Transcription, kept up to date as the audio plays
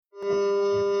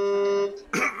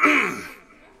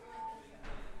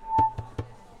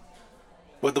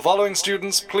Would the following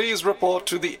students please report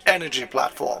to the energy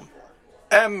platform?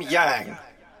 M. Yang,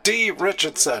 D.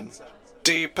 Richardson,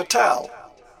 D. Patel,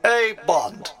 A.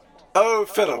 Bond, O.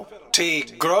 Fiddle, T.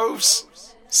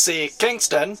 Groves, C.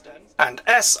 Kingston, and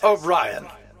S. O'Brien.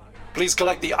 Please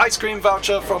collect the ice cream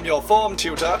voucher from your form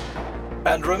tutor,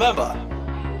 and remember,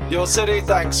 your city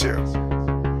thanks you.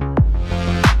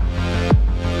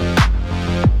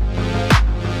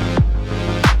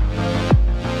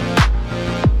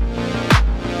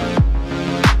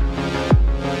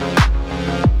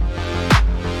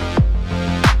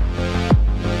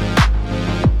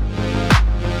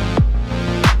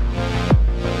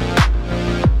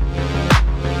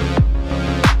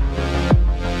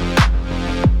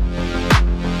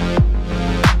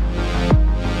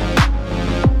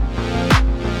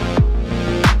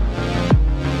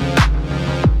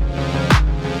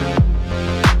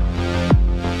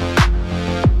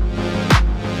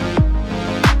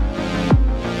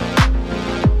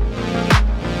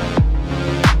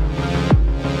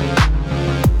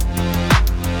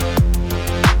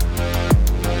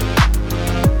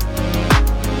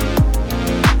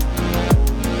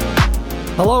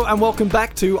 Hello and welcome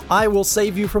back to I Will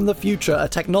Save You from the Future, a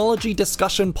technology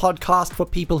discussion podcast for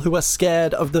people who are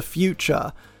scared of the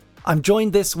future. I'm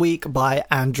joined this week by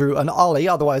Andrew and Ollie,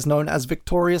 otherwise known as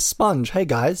Victorious Sponge. Hey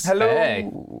guys. Hello. Hey.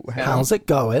 How's it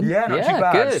going? Yeah, not too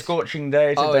bad. Good. Scorching day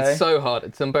today. Oh, it's so hot.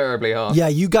 It's unbearably hot. Yeah,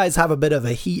 you guys have a bit of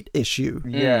a heat issue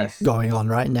Yes. going on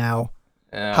right now.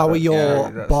 Yeah, How are but-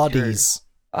 your that's bodies?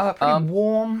 Pretty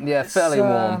warm. yeah, fairly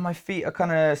warm. My feet are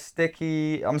kind of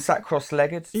sticky. I'm sat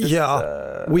cross-legged.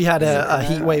 We had a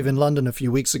heat wave in London a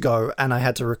few weeks ago, and I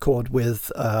had to record with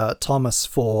Thomas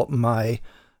for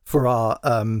our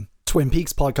Twin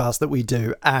Peaks podcast that we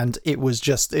do, and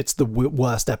it's the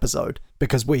worst episode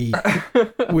because we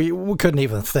couldn't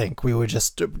even think. We were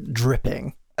just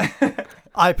dripping.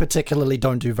 I particularly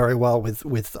don't do very well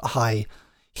with high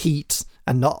heat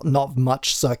and not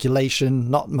much circulation,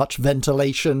 not much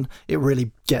ventilation. It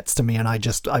really gets to me, and I'm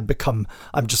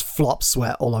just flop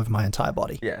sweat all over my entire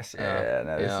body. Yes.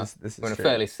 This is We're in a true.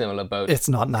 fairly similar boat. It's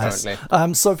not nice.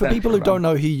 currently. So for people who don't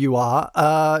know who you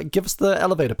are, give us the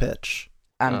elevator pitch.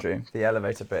 Andrew, the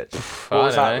elevator pitch. I What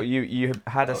was don't that? know. You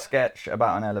had a sketch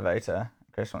about an elevator.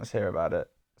 Chris wants to hear about it.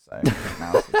 So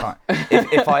now's the time.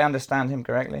 If I understand him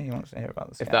correctly, he wants to hear about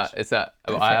the sketch. Is that?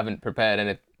 I haven't prepared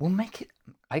any. We'll make it.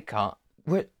 I can't.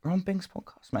 We're on Bing's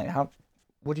podcast, mate.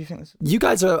 What do you think this is? You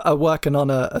guys are working on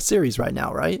a series right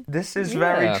now, right? This is Yeah.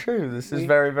 very true. This is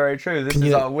very, very true. This Can is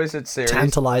you our Wizard series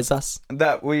Tantalize us.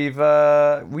 that we've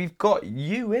got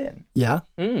you in. Yeah,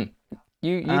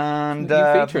 You And,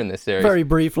 feature in this series. very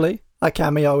briefly. A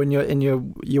cameo in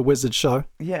your wizard show.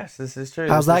 Yes, this is true.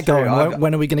 How's this that is true. going?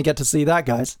 When are we going to get to see that,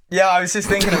 guys? Yeah, I was just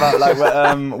thinking about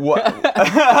what.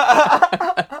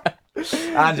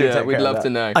 Andrew, Yeah, take we'd care of love that. to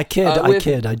know. I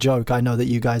kid, I joke. I know that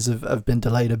you guys have been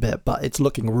delayed a bit, but it's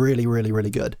looking really, really, really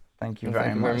good. Thank you Well, very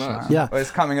thank you very much. much. Man. Yeah. Well,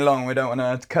 it's coming along. We don't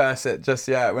want to curse it just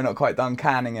yet. We're not quite done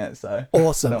canning it, so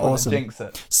Awesome, don't wanna awesome. jinx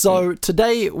it. So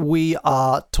today we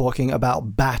are talking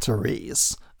about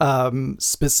batteries,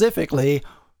 specifically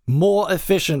more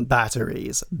efficient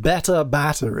batteries, better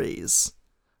batteries.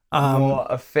 More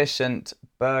efficient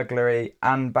burglary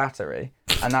and battery,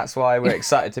 and that's why we're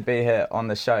excited to be here on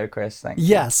the show, Chris. Thank you.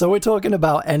 Yeah, so we're talking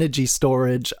about energy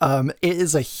storage. It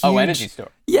is a huge... energy store.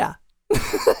 Yeah.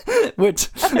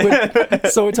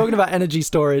 So we're talking about energy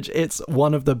storage. It's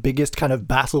one of the biggest kind of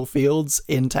battlefields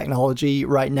in technology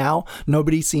right now.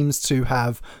 Nobody seems to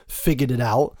have figured it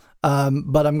out.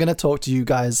 But I'm going to talk to you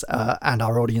guys and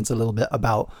our audience a little bit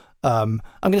about... I'm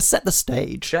going to set the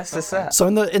stage. Just a set. So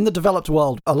in the developed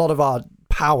world, a lot of our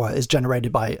power is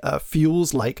generated by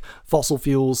fuels like fossil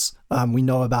fuels. We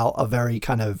know about a very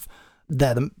kind of...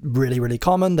 They're really, really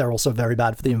common. They're also very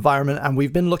bad for the environment. And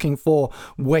we've been looking for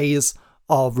ways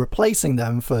of replacing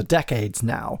them for decades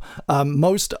now.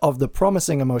 Most of the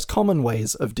promising and most common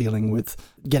ways of dealing with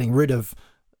getting rid of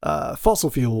fossil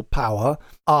fuel power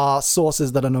are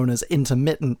sources that are known as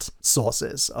intermittent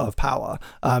sources of power.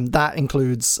 That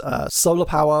includes solar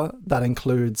power, that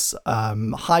includes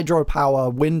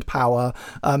hydropower, wind power,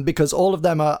 because all of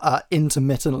them are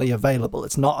intermittently available.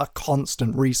 It's not a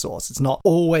constant resource. It's not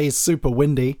always super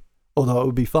windy, although it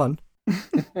would be fun.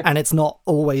 And it's not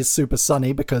always super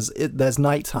sunny because there's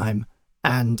nighttime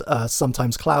and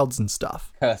sometimes clouds and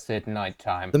stuff. Cursed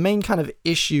nighttime. The main kind of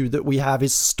issue that we have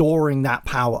is storing that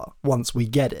power once we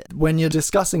get it. When you're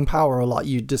discussing power a lot,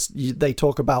 they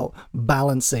talk about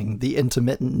balancing the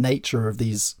intermittent nature of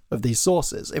these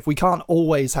sources. If we can't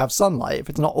always have sunlight, if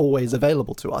it's not always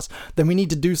available to us, then we need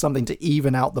to do something to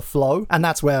even out the flow. And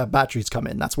that's where batteries come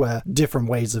in. That's where different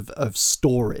ways of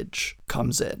storage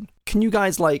comes in. Can you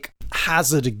guys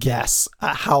hazard a guess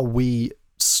at how we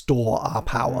store our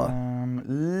power?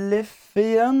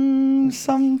 Lithium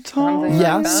sometimes.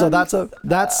 Yeah, so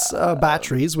that's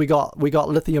batteries. We got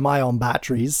lithium ion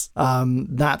batteries.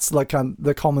 That's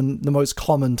the most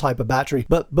common type of battery.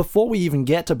 But before we even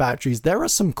get to batteries, there are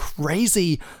some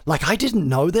crazy, I didn't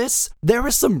know this. There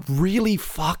are some really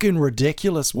fucking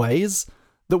ridiculous ways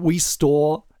that we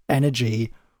store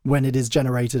energy when it is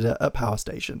generated at power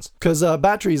stations. Because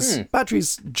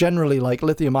batteries generally, like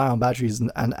lithium-ion batteries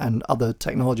and other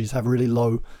technologies, have really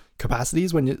low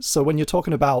capacities. When you're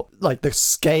talking about the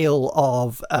scale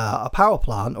of a power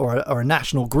plant or a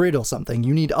national grid or something,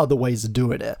 you need other ways of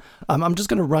doing it. I'm just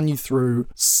going to run you through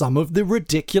some of the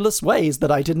ridiculous ways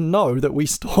that I didn't know that we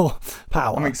store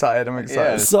power. I'm excited.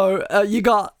 Yeah. So you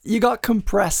got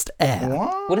compressed air.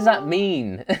 What does that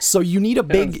mean? So you need a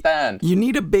big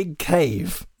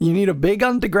cave. You need a big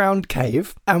underground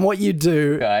cave, and what you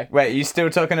do... Okay. Wait, you still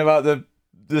talking about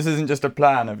this isn't just a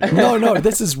plan of yours? No,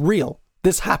 this is real.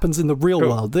 This happens in the real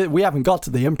world. We haven't got to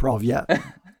the improv yet.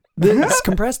 This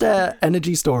compressed air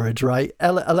energy storage, right?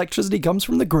 Electricity comes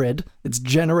from the grid. It's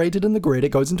generated in the grid. It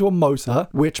goes into a motor,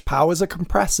 which powers a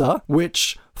compressor,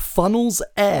 which funnels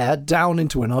air down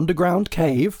into an underground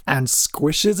cave and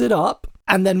squishes it up.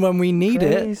 And then when we need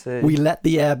it, we let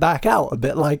the air back out a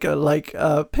bit like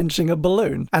pinching a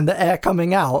balloon. And the air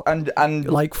coming out and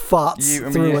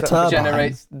farts through a turbine.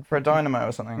 Generates for a dynamo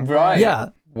or something. Right. Yeah.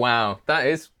 Wow, that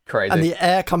is crazy. And the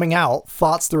air coming out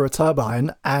farts through a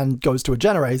turbine and goes to a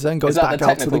generator and goes back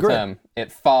out to the grid. Term? It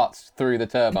farts through the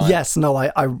turbine. Yes, no,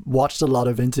 I watched a lot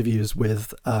of interviews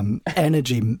with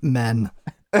energy men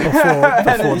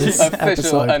before this official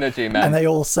episode, energy men, and they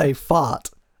all say fart.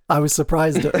 I was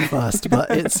surprised at first,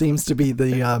 but it seems to be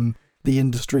the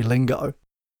industry lingo.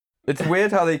 It's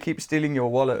weird how they keep stealing your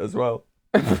wallet as well.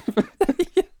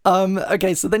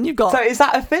 Okay, so then you've got... So is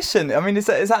that efficient? I mean, is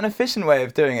that an efficient way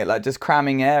of doing it? Like just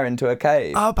cramming air into a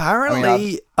cave?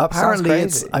 Apparently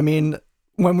it's... I mean,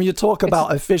 when we talk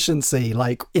about efficiency,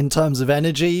 in terms of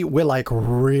energy, we're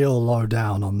real low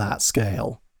down on that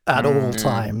scale at all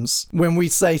times. When we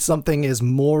say something is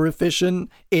more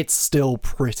efficient, it's still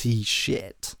pretty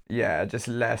shit. Yeah, just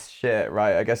less shit,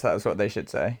 right? I guess that's what they should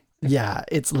say. Yeah,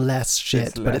 it's less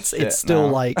shit, but it's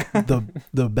still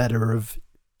the better of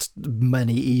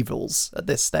many evils at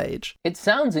this stage. It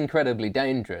sounds incredibly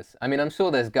dangerous. I mean, I'm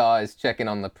sure there's guys checking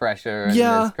on the pressure and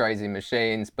there's crazy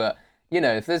machines, but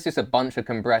if there's just a bunch of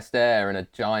compressed air in a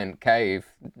giant cave,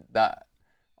 that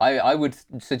I would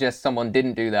suggest someone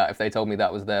didn't do that if they told me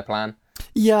that was their plan.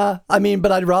 Yeah, I mean,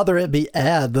 but I'd rather it be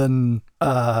air than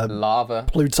lava,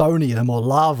 plutonium or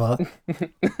lava.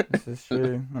 This is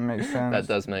true. That makes sense. That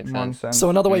does make sense. So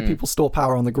another way people store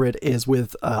power on the grid is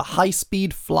with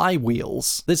high-speed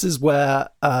flywheels. This is where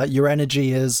your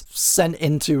energy is sent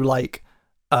into like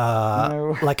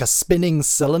a spinning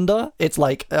cylinder. It's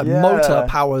like a motor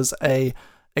powers a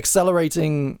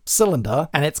accelerating cylinder,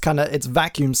 and it's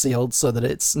vacuum sealed so that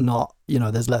it's not,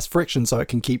 there's less friction, so it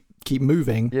can keep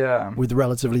moving with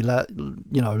relatively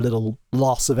little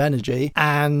loss of energy,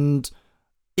 and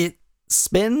it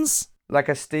spins like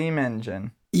a steam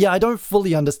engine. Yeah, I don't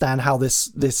fully understand how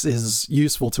this is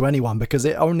useful to anyone, because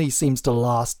it only seems to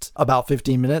last about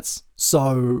 15 minutes.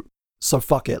 So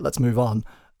fuck it, let's move on.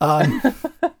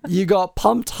 You got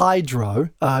pumped hydro.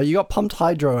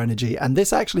 Energy, and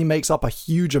this actually makes up a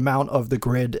huge amount of the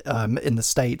grid in the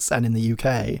States and in the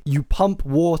UK. You pump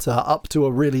water up to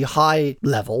a really high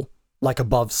level, like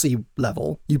above sea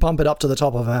level. You pump it up to the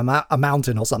top of a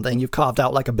mountain or something. You've carved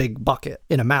out like a big bucket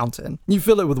in a mountain. You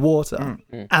fill it with water.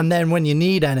 And then when you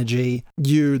need energy,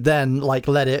 you then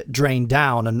let it drain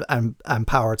down and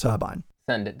power a turbine.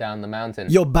 Send it down the mountain.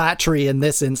 Your battery in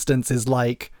this instance is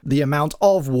like the amount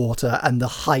of water and the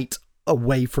height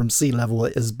away from sea level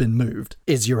it has been moved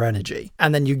is your energy.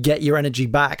 And then you get your energy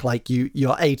back,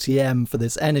 your ATM for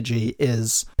this energy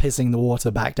is pissing the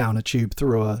water back down a tube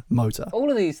through a motor. All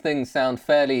of these things sound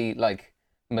fairly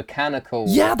mechanical.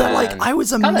 Yeah, they're I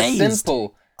was amazed. Kind of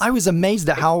simple. I was amazed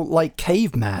at how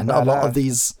caveman a lot of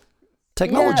these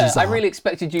technologies are. I really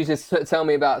expected you to tell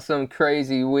me about some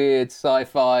crazy, weird,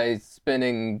 sci-fi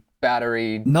spinning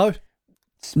battery. No.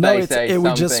 space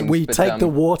we take the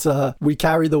water, we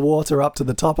carry the water up to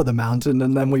the top of the mountain,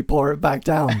 and then we pour it back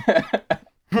down.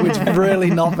 Which is really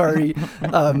not very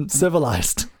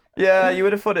civilized. Yeah, you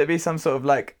would have thought it'd be some sort of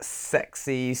like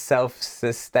sexy,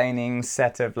 self-sustaining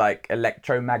set of like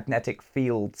electromagnetic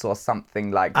fields or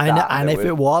something like that. And if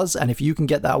it was, and if you can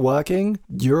get that working,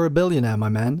 you're a billionaire, my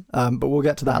man. But we'll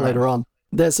get to that later on.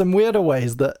 There's some weirder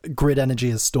ways that grid energy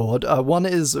is stored. One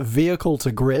is vehicle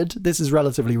to grid. This is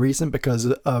relatively recent because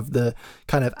of the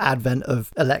kind of advent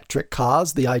of electric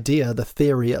cars. The idea, the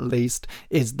theory at least,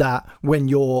 is that when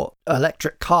your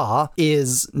electric car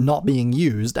is not being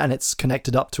used and it's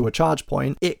connected up to a charge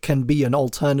point, it can be an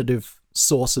alternative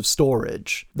source of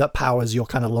storage that powers your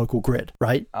kind of local grid,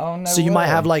 right? Oh, no. So you might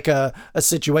have like a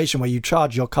situation where you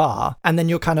charge your car and then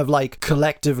you're kind of like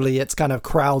collectively it's kind of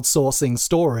crowdsourcing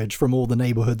storage from all the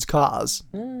neighborhood's cars,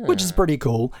 which is pretty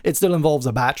cool. It still involves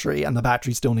a battery and the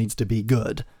battery still needs to be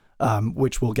good.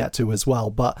 Which we'll get to as well,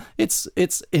 but it's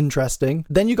interesting.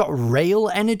 Then you got rail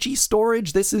energy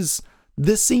storage. This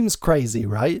seems crazy,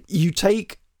 right? You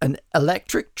take an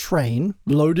electric train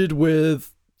loaded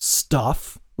with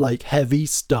stuff, like heavy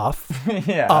stuff,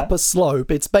 up a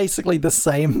slope. It's basically the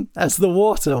same as the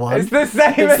water one. It's the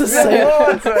same as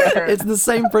the water. It's the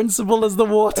same principle as the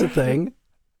water thing,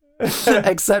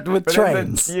 except with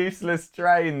trains. It's a useless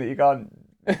train that you can't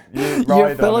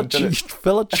ride on. You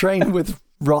fill a train with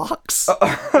rocks,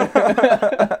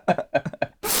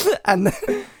 and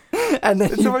then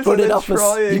you put it up.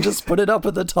 You just put it up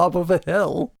at the top of a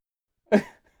hill.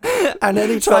 And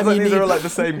anytime you these are all like the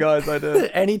same guys I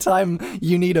did. Anytime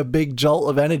you need a big jolt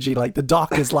of energy, like the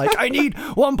doc is like, I need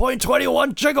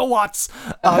 1.21 gigawatts.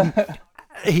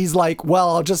 He's like,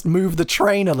 well, I'll just move the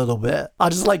train a little bit.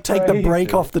 I'll just like take the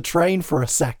brake off the train for a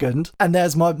second, and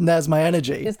there's my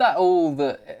energy. Is that all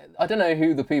that? I don't know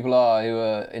who the people are who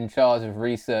are in charge of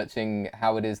researching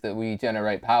how it is that we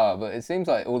generate power, but it seems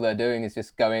like all they're doing is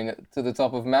just going to the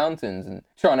top of mountains and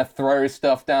trying to throw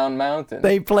stuff down mountains.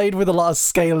 They played with a lot of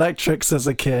Scalextrics as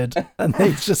a kid, and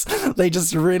they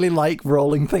just really like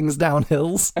rolling things down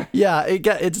hills. Yeah,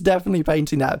 it's definitely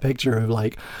painting that picture of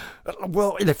like,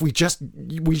 well, if we just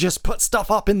put stuff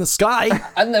up in the sky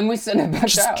and then we send it back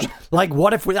down. Like,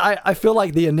 what if I feel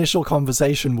like the initial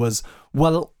conversation was,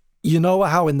 well, you know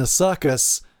how in the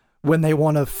circus when they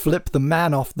want to flip the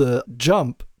man off the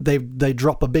jump, they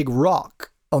drop a big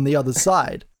rock on the other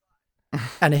side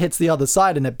and it hits the other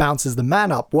side and it bounces the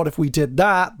man up. What if we did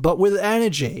that but with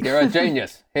energy? You're a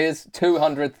genius. Here's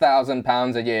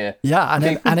 £200,000 a year. Yeah,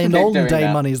 and in olden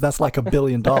day monies that's like $1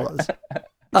 billion.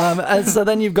 And so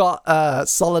then you've got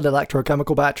solid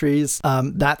electrochemical batteries.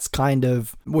 That's kind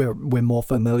of we're more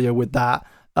familiar with that.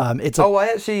 I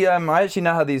actually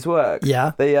know how these work.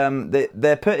 Yeah.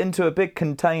 They're put into a big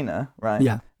container, right?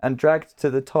 Yeah. And dragged to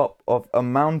the top of a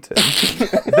mountain.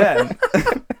 Then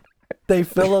they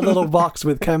fill a little box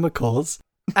with chemicals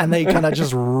and they kind of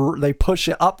just they push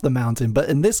it up the mountain. But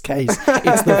in this case,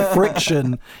 it's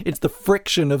the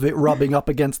friction of it rubbing up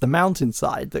against the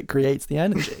mountainside that creates the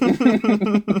energy.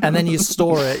 And then you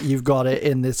store it. You've got it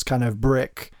in this kind of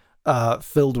brick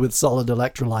filled with solid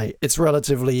electrolyte. It's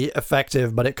relatively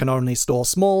effective, but it can only store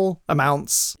small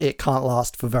amounts. It can't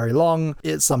last for very long.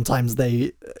 Sometimes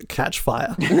they catch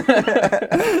fire.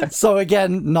 So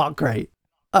again, not great.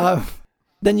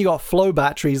 Then you got flow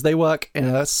batteries. They work in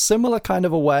a similar kind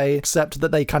of a way, except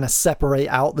that they kind of separate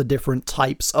out the different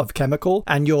types of chemical,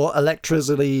 and your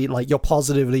electricity, like your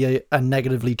positively and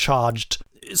negatively charged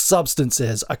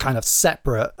substances are kind of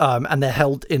separate, and they're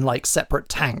held in like separate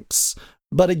tanks.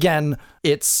 But again,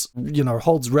 it's,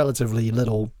 holds relatively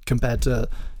little compared to,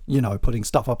 putting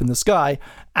stuff up in the sky.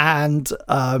 And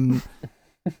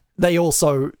they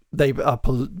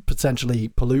potentially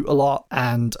pollute a lot,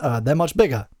 and they're much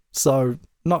bigger. So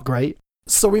not great.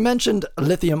 So we mentioned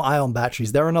lithium-ion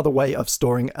batteries. They're another way of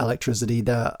storing electricity.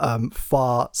 They're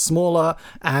far smaller,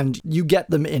 and you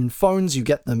get them in phones, you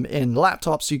get them in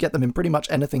laptops, you get them in pretty much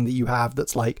anything that you have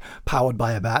that's like powered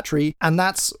by a battery. And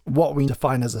that's what we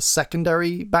define as a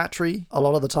secondary battery a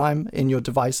lot of the time in your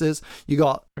devices. You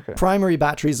got primary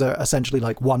batteries are essentially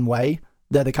like one way.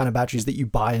 They're the kind of batteries that you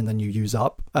buy and then you use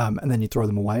up, and then you throw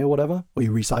them away or whatever, or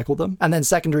you recycle them. And then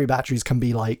secondary batteries can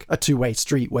be like a two-way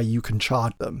street where you can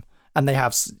charge them. And they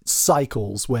have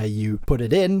cycles where you put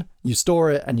it in, you store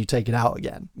it, and you take it out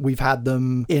again. We've had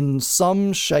them in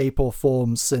some shape or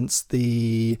form since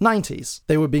the 90s.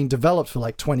 They were being developed for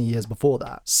like 20 years before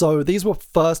that. So these were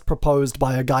first proposed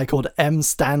by a guy called M.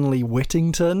 Stanley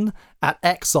Whittington, at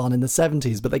Exxon in the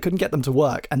 70s, but they couldn't get them to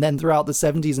work. And then throughout the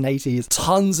 70s and 80s,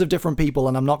 tons of different people,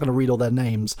 and I'm not going to read all their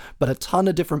names, but a ton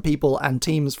of different people and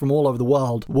teams from all over the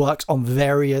world worked on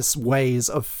various ways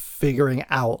of figuring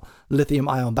out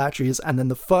lithium-ion batteries. And then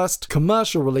the first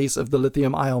commercial release of the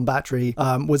lithium-ion battery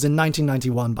was in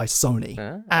 1991 by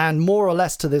Sony. And more or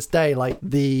less to this day, like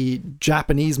the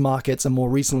Japanese markets and more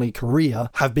recently Korea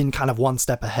have been kind of one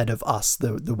step ahead of us,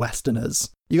 the Westerners.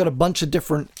 You got a bunch of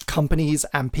different companies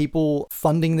and people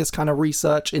funding this kind of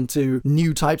research into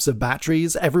new types of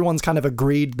batteries. Everyone's kind of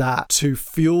agreed that to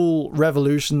fuel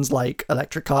revolutions like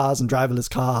electric cars and driverless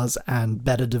cars and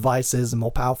better devices and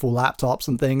more powerful laptops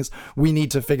and things, we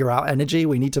need to figure out energy.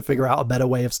 We need to figure out a better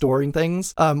way of storing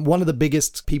things. One of the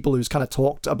biggest people who's kind of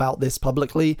talked about this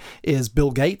publicly is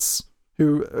Bill Gates,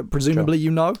 who presumably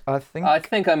you know. I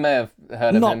think I may have heard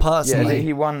of him. Not personally. Yeah,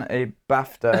 he won a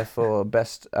BAFTA for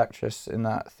Best Actress in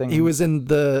that thing. He was in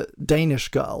The Danish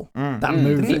Girl, that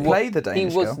movie. Did he play the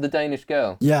Danish Girl? He was the Danish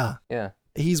Girl. Yeah. Yeah.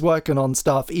 He's working on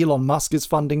stuff. Elon Musk is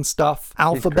funding stuff.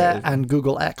 Alphabet and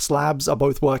Google X Labs are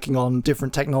both working on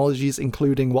different technologies,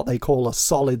 including what they call a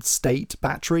solid state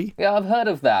battery. Yeah, I've heard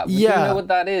of that. Do you know what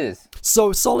that is?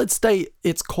 So solid state,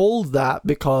 it's called that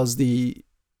because the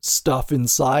stuff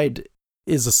inside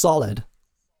is a solid.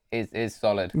 Is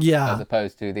solid. Yeah. As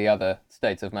opposed to the other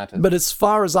states of matter. But as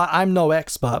far as I'm no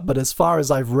expert, but as far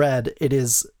as I've read, it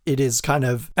is kind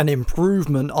of an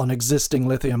improvement on existing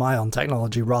lithium-ion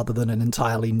technology rather than an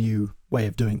entirely new way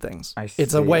of doing things.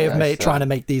 It's a way of trying to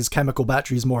make these chemical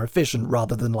batteries more efficient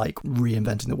rather than like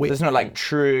reinventing the wheel. It's not like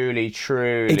truly.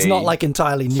 It's not like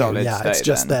entirely new. Yeah, state, it's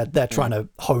just they're trying to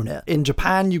hone it. In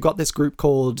Japan, you got this group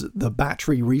called the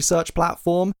Battery Research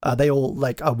Platform. They all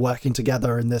like are working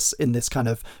together in this kind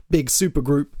of big super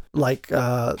group, like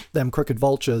them Crooked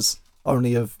Vultures,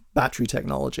 only of battery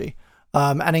technology.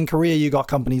 And in Korea, you got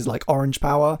companies like Orange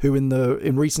Power, who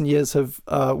in recent years have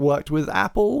worked with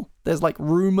Apple. There's like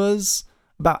rumors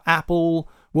about Apple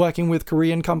working with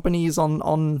Korean companies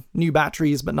on new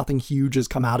batteries, but nothing huge has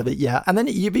come out of it yet. And then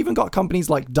you've even got companies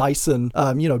like Dyson,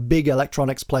 big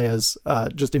electronics players,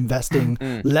 just investing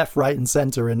left, right, and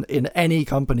center in any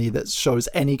company that shows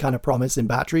any kind of promise in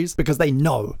batteries, because they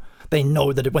know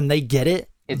that when they get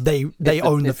it, they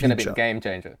own the future. It's going to be a game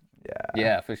changer.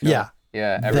 Yeah, for sure.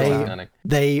 Yeah, everyone's learning.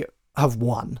 They have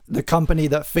won. The company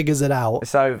that figures it out,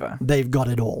 it's over. They've got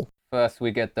it all. First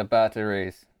we get the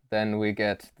batteries, then we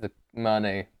get the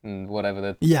money, and whatever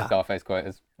the Scarface quote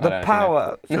is. The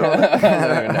power.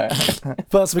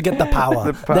 First we get the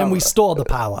power, then we store the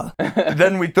power.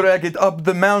 Then we drag it up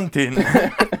the mountain.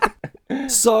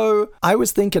 So I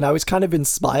was kind of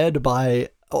inspired by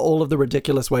all of the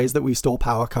ridiculous ways that we store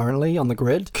power currently on the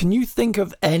grid. Can you think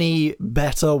of any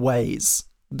better ways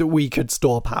that we could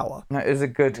store power? That is a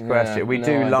good question. We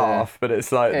do laugh, but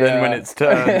it's like, then when it's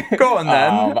turned, go on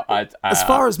then. As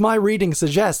far as my reading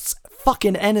suggests,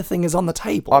 fucking anything is on the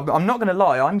table. I'm not going to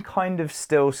lie, I'm kind of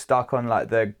still stuck on like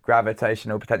the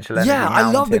gravitational potential energy. Yeah,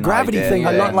 I love the gravity thing.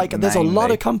 I love, like, there's a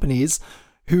lot of companies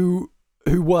who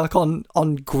work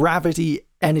on gravity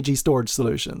energy storage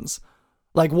solutions.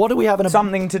 Like, what do we have in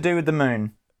something to do with the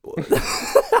moon?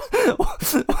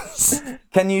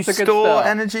 Can you store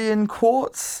energy in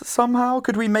quartz somehow?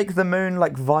 Could we make the moon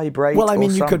like vibrate? Well, I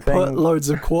mean, you could put loads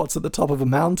of quartz at the top of a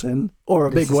mountain or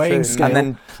a big weighing scale, and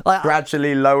then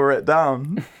gradually lower it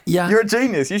down. Yeah, you're a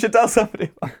genius. You should tell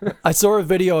somebody. I saw a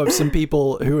video of some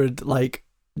people who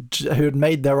had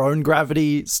made their own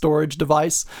gravity storage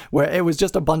device, where it was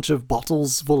just a bunch of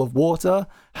bottles full of water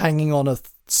hanging on a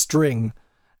string.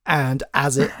 And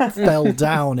as it fell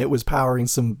down, it was powering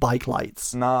some bike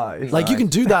lights. Nice. You can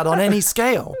do that on any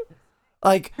scale.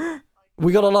 Like,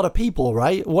 we got a lot of people,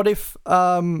 right? What if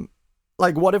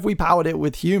we powered it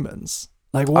with humans?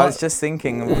 Like, what? I was just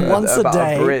thinking about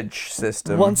a bridge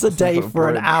system. Once a day for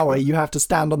an hour, you have to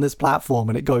stand on this platform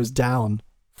and it goes down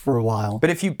for a while.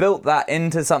 But if you built that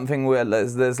into something where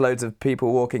there's loads of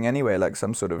people walking anyway, like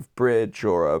some sort of bridge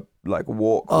or a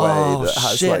walkway that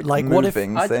has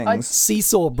moving things.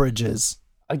 Seesaw bridges.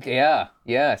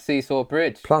 Yeah, seesaw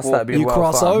bridge. Plus that'd be you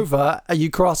cross over,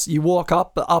 you walk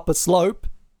up a slope,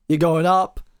 you're going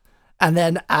up, and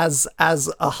then as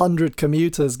 100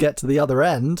 commuters get to the other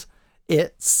end,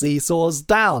 it seesaws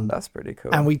down. That's pretty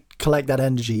cool. And we collect that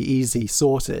energy, easy,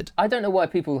 sorted. I don't know why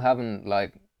people haven't,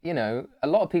 a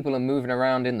lot of people are moving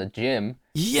around in the gym.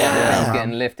 Yeah.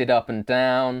 Getting lifted up and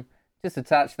down. Just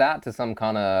attach that to some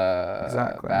kind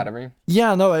of battery.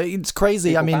 Yeah, no, it's crazy.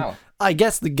 Equal I mean, power. I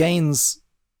guess they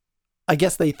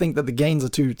think that the gains are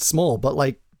too small, but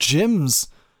like gyms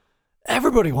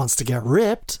Everybody wants to get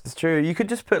ripped. It's true. You could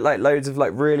just put like loads of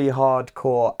like really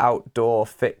hardcore outdoor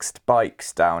fixed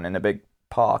bikes down in a big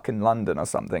park in London or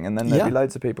something, and then there'd be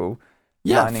loads of people.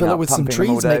 Yeah, fill it with some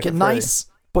trees, make it nice.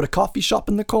 Put a coffee shop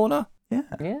in the corner. Yeah.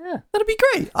 That'd be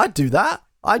great. I'd do that.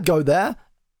 I'd go there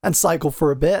and cycle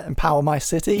for a bit and power my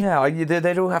city. Yeah,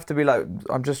 they'd all have to be like,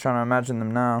 I'm just trying to imagine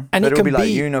them now. And they'd it all can be like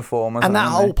uniform or something. And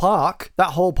that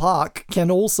whole park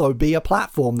can also be a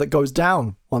platform that goes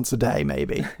down once a day,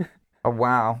 maybe. Oh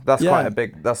wow, that's a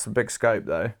big scope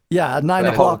though. Yeah, at 9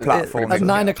 o'clock. At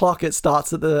 9 o'clock, it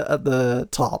starts at the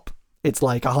top. It's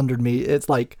like 100 meters. It's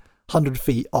like 100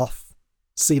 feet off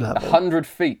sea level. 100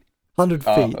 feet. 100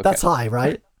 feet. Okay. That's high,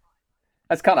 right?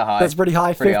 That's kind of high. That's pretty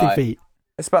high. 50 feet.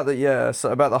 It's about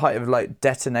the height of like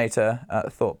Detonator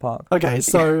at Thorpe Park. Okay,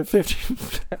 so 50.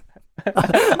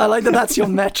 I like that. That's your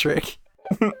metric.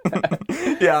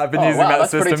 Yeah, I've been using that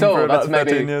system for about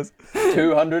 13 years.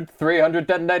 200, 300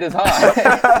 detonators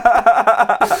high.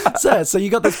 So you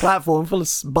got this platform full of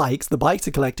bikes. The bikes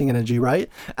are collecting energy, right?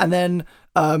 And then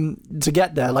to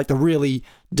get there, like the really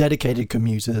dedicated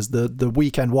commuters, the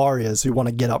weekend warriors who want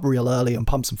to get up real early and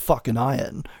pump some fucking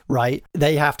iron, right?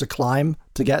 They have to climb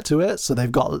to get to it. So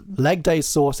they've got leg days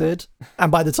sorted.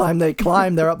 And by the time they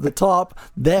climb, they're up the top.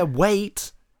 Their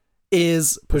weight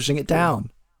is pushing it down.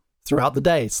 Throughout the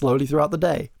day, slowly throughout the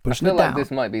day, pushing it down. I feel like this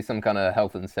might be some kind of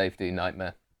health and safety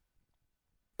nightmare.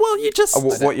 Well, you just...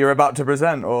 what you're about to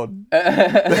present, or...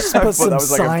 just put some that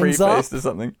was like signs a up. preface to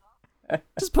something.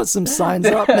 Just put some signs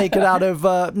up, make it out of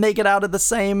the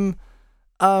same...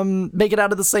 make it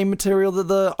out of the same material that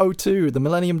the O2, the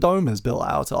Millennium Dome, is built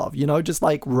out of. You know, just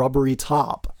like rubbery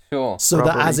top. Sure. So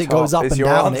rubbery that as it goes up and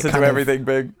down, it kind everything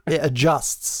big. It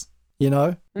adjusts, you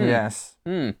know? Yes.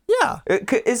 Yeah.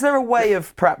 Is there a way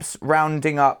of perhaps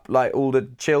rounding up like all the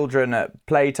children at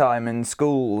playtime in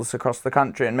schools across the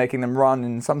country and making them run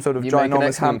in some sort of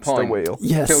ginormous hamster wheel?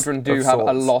 Yes. Children do have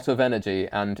a lot of energy,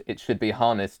 and it should be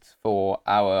harnessed for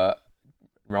our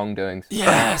wrongdoings.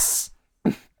 Yes.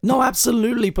 No,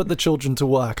 absolutely put the children to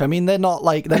work. I mean, they're not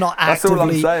actively... That's all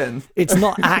I'm saying. It's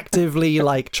not actively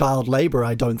like child labor,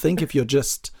 I don't think, if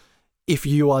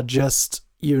you are just...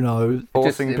 You know,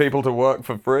 forcing people to work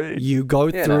for free. You go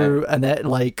through and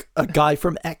like a guy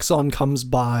from Exxon comes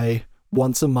by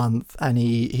once a month and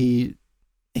he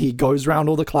goes around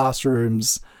all the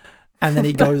classrooms and then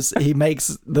he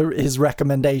makes his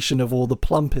recommendation of all the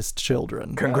plumpest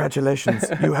children. Congratulations,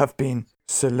 you have been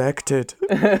selected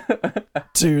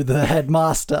to the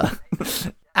headmaster.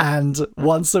 And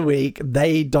once a week,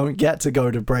 they don't get to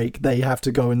go to break. They have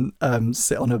to go and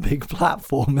sit on a big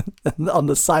platform on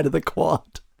the side of the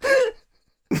quad.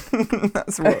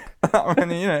 That's what I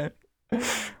mean, you know.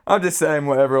 I'm just saying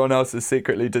what everyone else is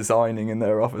secretly designing in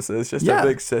their offices. Just a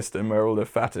big system where all the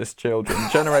fattest children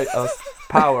generate us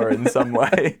power in some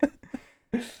way.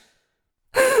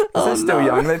 They're still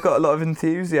young. They've got a lot of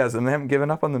enthusiasm. They haven't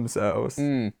given up on themselves.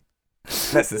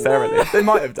 Necessarily. They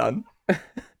might have done.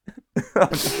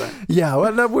 Yeah,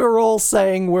 well, we're all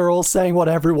saying what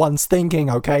everyone's thinking.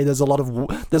 Okay, there's a lot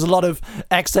of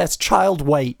excess child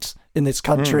weight in this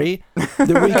country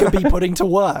that we could be putting to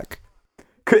work.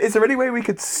 Is there any way we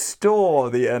could store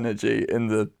the energy in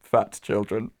the fat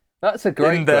children? That's a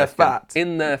great in their question. Fat.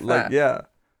 In their fat. Like, yeah.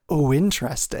 Oh,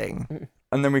 interesting.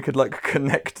 And then we could like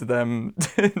connect them.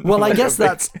 Well, I guess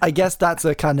that's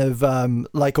a kind of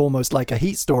like almost like a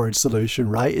heat storage solution,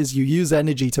 right? Is you use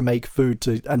energy to make food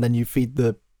and then you feed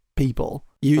the people.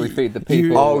 We feed the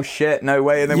people. Oh shit! No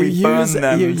way! And then we burn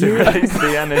them to release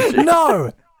the energy.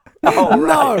 No. Oh,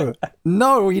 right.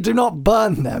 No, we do not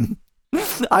burn them.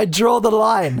 I draw the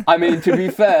line. I mean, to be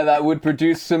fair, that would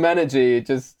produce some energy.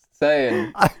 Just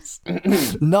saying.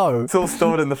 No. It's all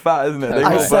stored in the fat, isn't it? They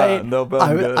will burn. They'll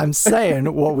burn good. I'm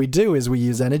saying what we do is we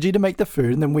use energy to make the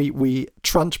food, and then we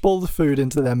trunchbull the food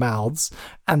into their mouths,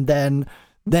 and then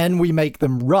we make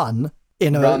them run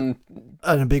in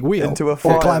a big wheel into a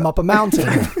fire. Or climb up a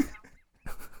mountain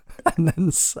and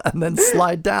then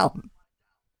slide down.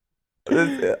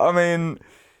 I mean,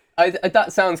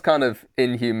 that sounds kind of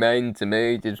inhumane to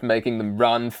me, just making them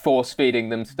run, force-feeding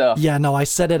them stuff. Yeah, no, I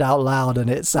said it out loud and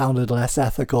it sounded less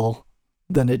ethical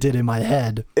than it did in my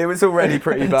head. It was already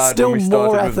pretty bad. Still when we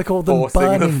started more ethical than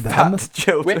burning them.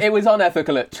 It was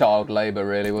unethical at child labour,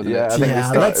 really, wasn't it?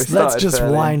 Yeah, let's just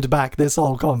wind back this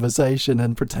whole conversation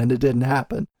and pretend it didn't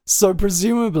happen. So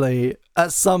presumably,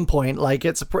 at some point, like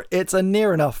it's a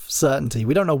near enough certainty.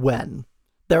 We don't know when.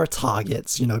 There are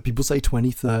targets, you know, people say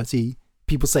 2030,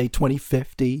 people say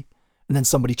 2050, and then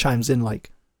somebody chimes in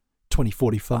like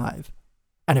 2045.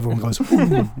 And everyone goes,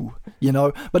 ooh, you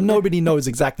know, but nobody knows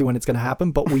exactly when it's going to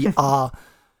happen. But we are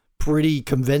pretty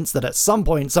convinced that at some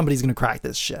point somebody's going to crack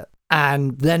this shit.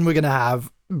 And then we're going to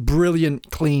have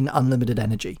brilliant, clean, unlimited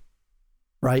energy,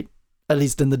 right? At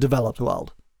least in the developed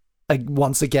world.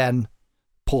 Once again,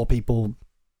 poor people,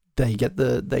 they get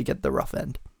the rough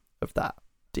end of that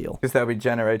deal. Because they'll be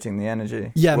generating the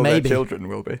energy. Yeah, well, maybe. Their children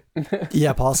will be.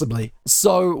 Yeah, possibly.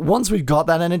 So once we've got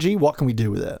that energy, what can we do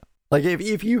with it? Like,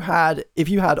 if you had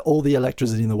all the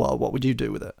electricity in the world, what would you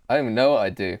do with it? I don't even know what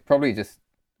I'd do. Probably just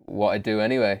what I do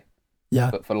anyway. Yeah.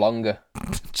 But for longer.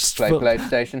 Just play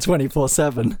PlayStation.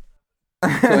 24/7.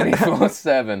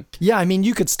 24/7. Yeah, I mean,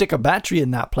 you could stick a battery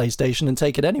in that PlayStation and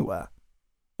take it anywhere.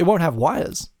 It won't have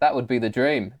wires. That would be the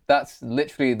dream. That's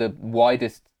literally the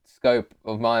widest scope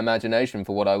of my imagination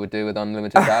for what I would do with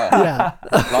unlimited power. Yeah.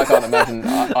 I can't imagine.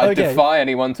 I Okay. defy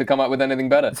anyone to come up with anything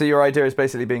better. So your idea is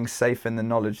basically being safe in the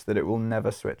knowledge that it will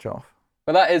never switch off.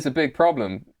 But that is a big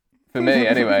problem for me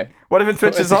anyway. What if it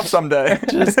switches off someday?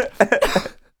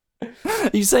 Are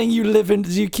you saying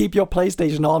you keep your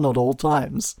PlayStation on at all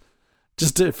times?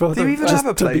 Just to, for Do you even have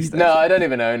a PlayStation? No, I don't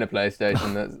even own a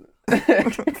PlayStation.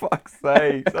 For fuck's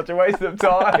sake, such a waste of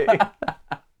time.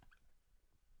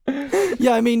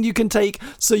 Yeah, I mean, you can charge,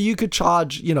 you can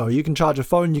charge a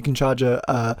phone, you can charge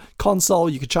a console,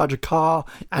 you can charge a car,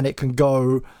 and it can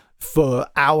go for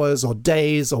hours or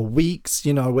days or weeks.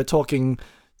 We're talking,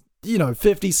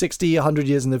 50, 60, 100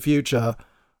 years in the future.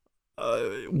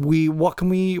 What can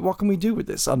we do with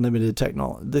this unlimited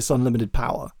technology, this unlimited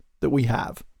power that we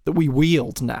have, that we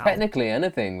wield now? Technically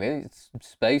anything. It's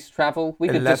space travel. We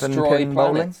could 11 destroy pin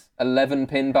planets.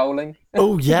 11-pin bowling.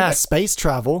 Oh yeah, space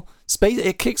travel.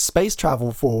 It kicks space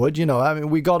travel forward. I mean,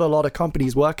 we got a lot of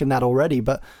companies working that already,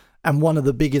 and one of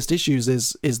the biggest issues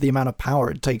is the amount of power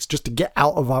it takes just to get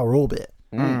out of our orbit.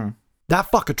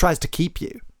 That fucker tries to keep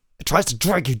you. It tries to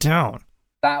drag you down.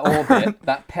 That orbit,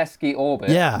 that pesky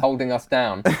orbit, holding us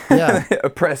down. Yeah.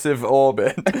 Oppressive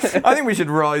orbit. I think we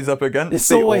should rise up against It's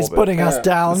the always orbit. putting us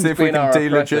down. See if we can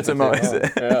delegitimize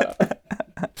it. Yeah.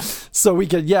 So we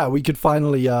could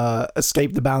finally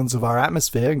escape the bounds of our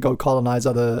atmosphere and go colonize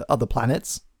other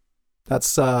planets.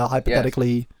 That's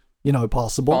hypothetically,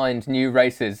 possible. Find new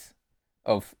races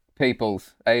of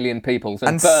alien peoples,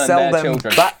 and burn sell their them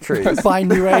children. batteries.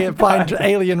 find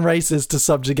alien races to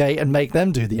subjugate and make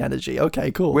them do the energy.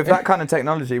 Okay, cool. With that kind of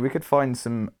technology, we could find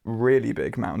some really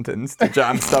big mountains to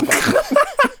jam stuff up.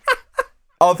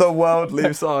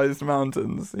 Otherworldly sized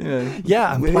mountains,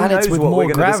 Yeah, and Who planets knows with what more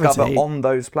we're going to gravity. discover on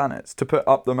those planets to put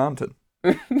up the mountain.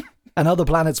 And other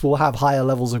planets will have higher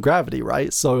levels of gravity,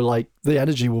 right? So, the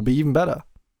energy will be even better.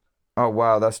 Oh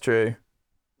wow, that's true.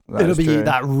 It'll be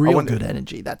that real good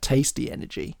energy, that tasty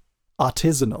energy,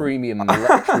 artisanal. Premium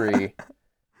luxury,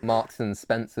 Marks and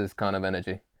Spencer's kind of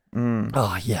energy.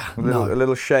 Oh yeah, A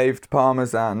little shaved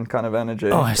parmesan kind of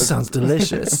energy. Oh, it sounds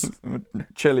delicious.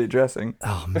 Chili dressing.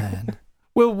 Oh man,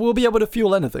 we'll be able to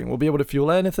fuel anything. We'll be able to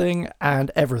fuel anything and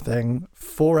everything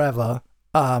forever,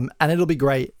 and it'll be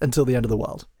great until the end of the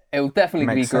world. It will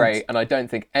definitely Makes be great, sense. and I don't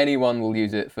think anyone will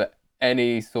use it for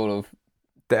any sort of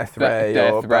Death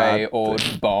ray or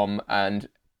bomb, and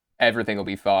everything will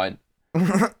be fine.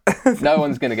 No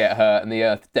one's going to get hurt, and the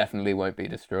Earth definitely won't be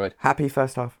destroyed. Happy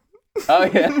first half. Oh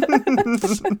yeah.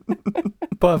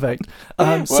 Perfect.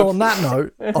 So on that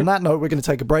note, we're going to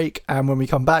take a break, and when we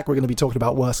come back, we're going to be talking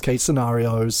about worst case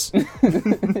scenarios.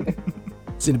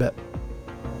 See you in a bit.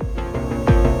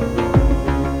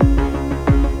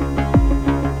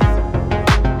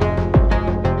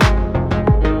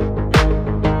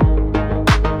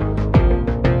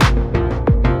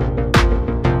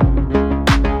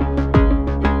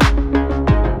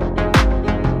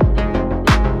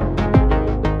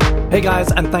 Hey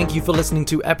guys, and thank you for listening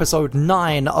to episode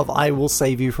 9 of I Will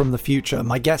Save You from the Future.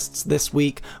 My guests this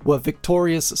week were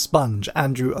Victorious Sponge,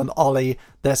 Andrew and Ollie.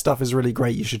 Their stuff is really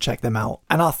great, you should check them out.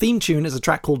 And our theme tune is a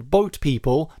track called Boat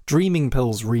People, Dreaming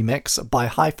Pills Remix by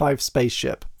High Five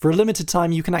Spaceship. For a limited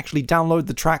time, you can actually download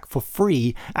the track for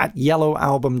free at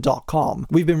yellowalbum.com.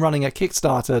 We've been running a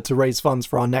Kickstarter to raise funds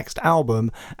for our next album,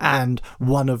 and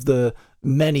one of the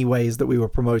many ways that we were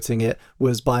promoting it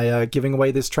was by giving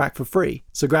away this track for free.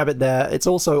 So grab it there. It's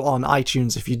also on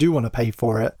iTunes if you do want to pay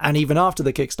for it. And even after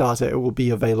the Kickstarter, it will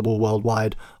be available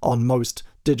worldwide on most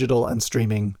digital and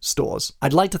streaming stores.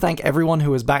 I'd like to thank everyone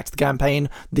who has backed the campaign.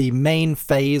 The main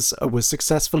phase was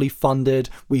successfully funded.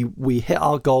 We hit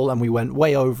our goal and we went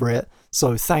way over it.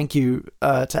 So thank you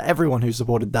to everyone who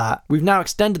supported that. We've now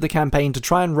extended the campaign to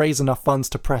try and raise enough funds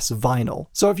to press vinyl.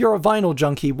 So if you're a vinyl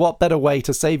junkie, what better way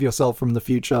to save yourself from the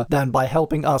future than by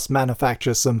helping us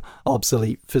manufacture some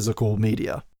obsolete physical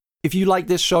media? If you like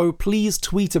this show, please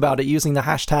tweet about it using the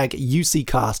hashtag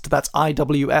UCcast. That's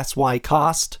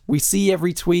IWSYcast. We see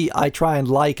every tweet. I try and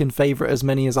like and favorite as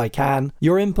many as I can.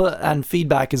 Your input and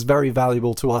feedback is very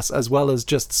valuable to us, as well as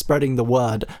just spreading the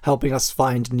word, helping us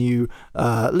find new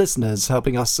listeners,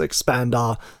 helping us expand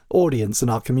our audience and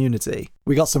our community.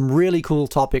 We got some really cool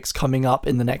topics coming up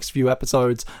in the next few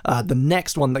episodes. The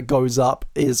next one that goes up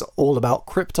is all about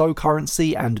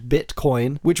cryptocurrency and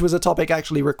Bitcoin, which was a topic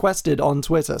actually requested on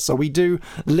Twitter, so we do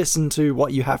listen to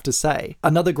what you have to say.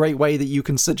 Another great way that you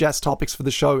can suggest topics for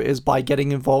the show is by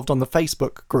getting involved on the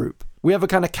Facebook group. We have a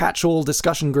kind of catch-all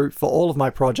discussion group for all of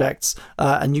my projects,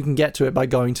 and you can get to it by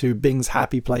going to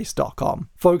bingshappyplace.com.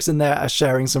 Folks in there are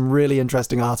sharing some really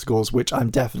interesting articles, which I'm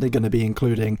definitely going to be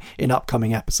including in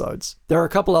upcoming episodes. There are a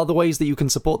couple other ways that you can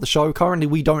support the show. Currently,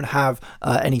 we don't have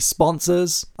any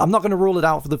sponsors. I'm not going to rule it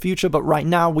out for the future, but right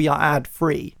now we are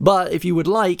ad-free. But if you would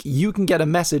like, you can get a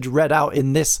message read out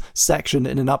in this section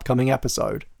in an upcoming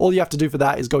episode. All you have to do for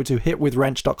that is go to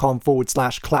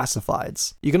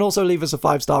hitwithwrench.com/classifieds. You can also leave us a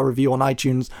 5-star review on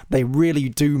iTunes. They really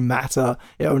do matter.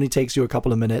 It only takes you a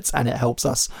couple of minutes and it helps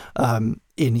us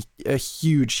in a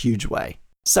huge way.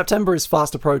 September is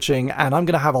fast approaching and I'm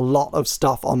going to have a lot of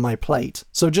stuff on my plate.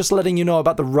 So just letting you know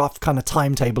about the rough kind of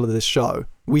timetable of this show.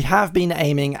 We have been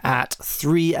aiming at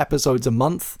 3 episodes a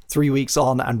month, 3 weeks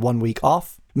on and 1 week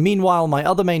off. Meanwhile, my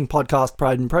other main podcast,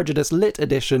 Pride and Prejudice Lit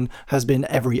Edition, has been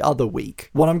every other week.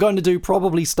 What I'm going to do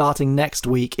probably starting next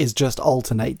week is just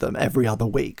alternate them every other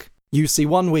week. You see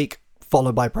 1 week,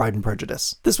 followed by Pride and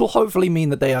Prejudice. This will hopefully mean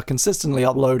that they are consistently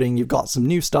uploading, you've got some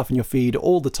new stuff in your feed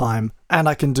all the time, and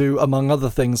I can do, among other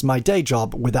things, my day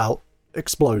job without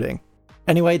exploding.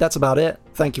 Anyway, that's about it.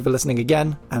 Thank you for listening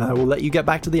again, and I will let you get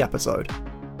back to the episode.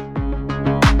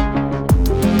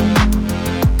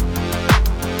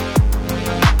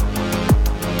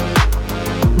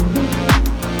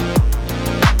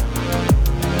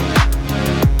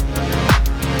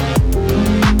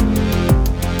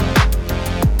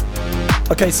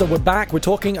 Okay, so we're back. We're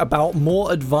talking about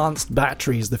more advanced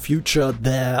batteries, the future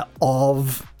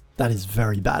thereof. That is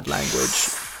very bad language.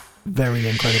 Very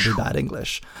incredibly bad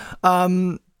English.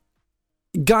 Guys,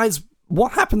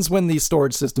 what happens when these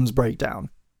storage systems break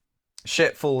down?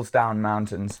 Shit falls down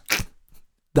mountains.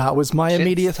 That was my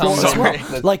immediate thought as well.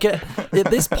 Like at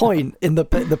this point in the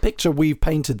picture we've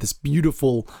painted, this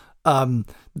beautiful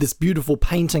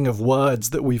painting of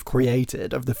words that we've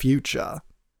created of the future.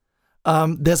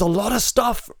 There's a lot of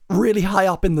stuff really high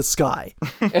up in the sky.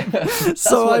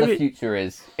 That's where the future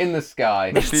is. In the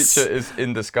sky. The future is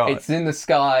in the sky. It's in the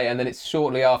sky, and then it's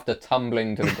shortly after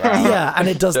tumbling to the ground. Yeah, and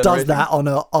it does that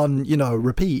on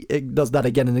repeat. It does that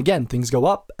again and again. Things go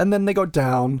up, and then they go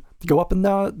down. They go up and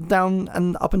down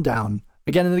and up and down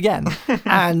again and again.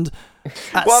 And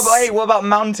what about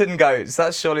mountain goats?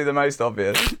 That's surely the most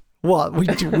obvious. What?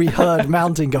 We herd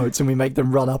mountain goats and we make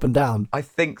them run up and down? I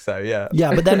think so, yeah.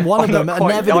 Yeah, but then one of them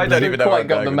inevitably... I don't even know quite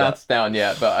got the maths down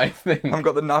yet, but I think... I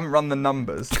haven't run the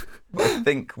numbers. I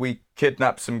think we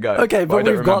kidnapped some goats. Okay, but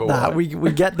we've got that. We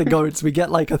get the goats. We get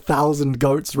like 1,000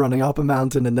 goats running up a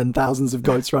mountain and then thousands of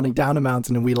goats running down a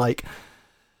mountain, and we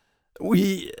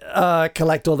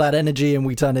collect all that energy and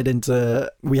we turn it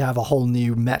into... We have a whole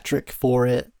new metric for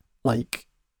it, like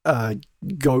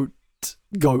goat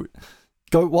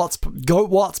watts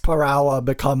per hour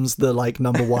becomes the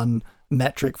number one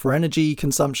metric for energy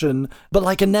consumption,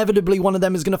 but inevitably one of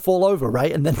them is going to fall over,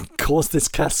 right, and then cause this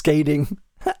cascading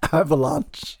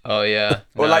avalanche. Oh yeah.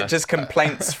 Or just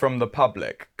complaints from the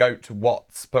public. Goat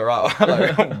watts per hour.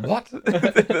 What?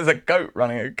 There's a goat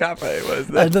running a cafe. What is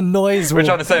this? And the noise. We're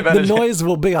trying to save energy. The noise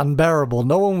will be unbearable.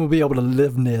 No one will be able to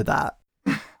live near that.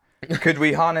 Could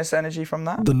we harness energy from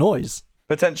that? The noise.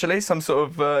 Potentially some sort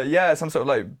of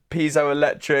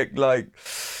piezoelectric,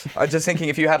 I'm just thinking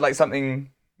if you had something,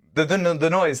 the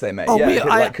noise they make. Oh,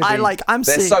 yeah,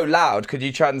 they're so loud. Could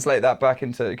you translate that back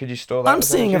into? Could you store that? I'm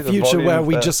seeing a future where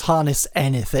we just harness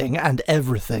anything and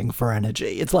everything for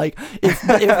energy. It's like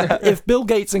if Bill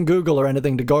Gates and Google are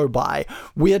anything to go by,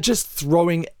 we are just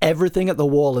throwing everything at the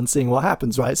wall and seeing what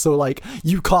happens, right? So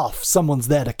you cough, someone's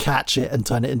there to catch it and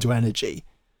turn it into energy.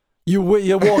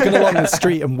 You're walking along the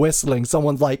street and whistling.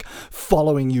 Someone's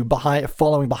following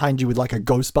behind you with a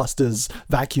Ghostbusters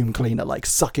vacuum cleaner,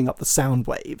 sucking up the sound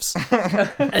waves.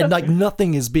 And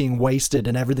nothing is being wasted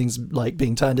and everything's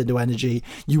being turned into energy.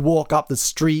 You walk up the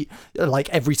street,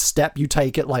 every step you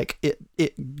take it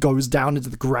goes down into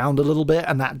the ground a little bit,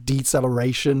 and that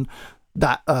deceleration,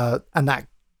 and that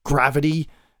gravity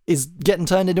is getting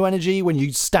turned into energy. When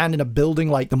you stand in a building,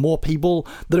 the more people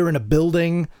that are in a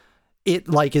building, it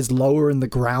is lower in the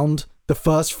ground. the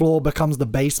first floor becomes the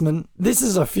basement. This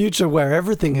is a future where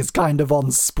everything is kind of on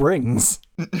springs.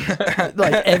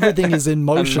 Like everything is in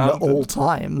motion at all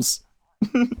times.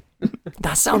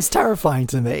 That sounds terrifying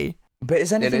to me. But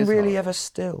is anything really ever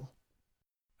still?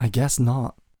 I guess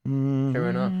not. Sure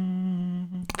enough.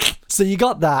 So you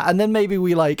got that, and then maybe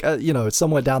we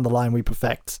somewhere down the line we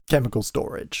perfect chemical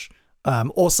storage.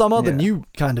 Or some other new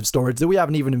kind of storage that we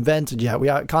haven't even invented yet. We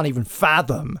can't even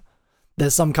fathom.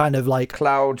 There's some kind of like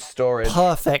cloud storage,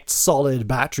 perfect solid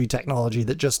battery technology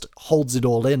that just holds it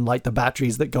all in, like the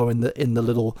batteries that go in the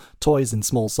little toys in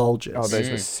Small Soldiers. Oh,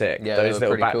 those were sick. Yeah, those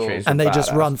little batteries, cool. And they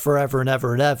just run forever and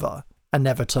ever and ever and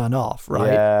never turn off,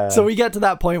 right? Yeah. So we get to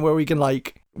that point where we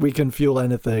can fuel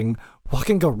anything. What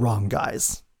can go wrong,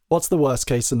 guys? What's the worst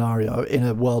case scenario in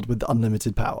a world with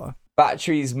unlimited power?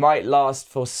 Batteries might last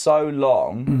for so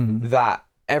long that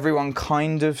everyone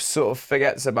kind of sort of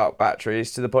forgets about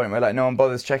batteries to the point where like no one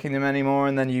bothers checking them anymore,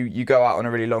 and then you go out on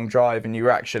a really long drive and you're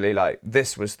actually like,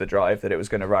 this was the drive that it was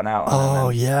going to run out on. Oh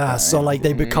yeah, so like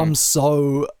they become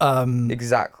so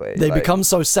exactly, they become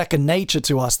so second nature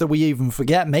to us that we even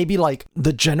forget. Maybe like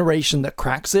the generation that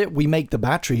cracks it, we make the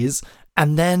batteries,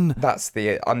 and then that's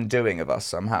the undoing of us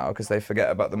somehow, because they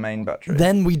forget about the main battery.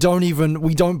 Then we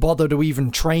don't bother to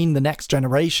even train the next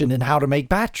generation in how to make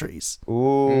batteries.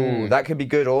 Ooh, that could be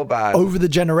good or bad. Over the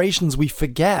generations, we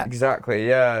forget. Exactly.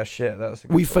 Yeah. Shit. That's.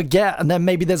 We forget, and then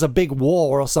maybe there's a big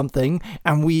war or something,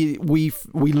 and we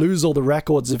lose all the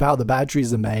records of how the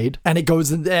batteries are made, and it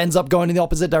ends up going in the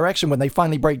opposite direction when they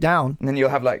finally break down. And then you'll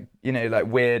have like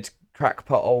weird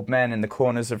crackpot old men in the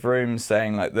corners of rooms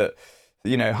saying like that.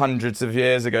 Hundreds of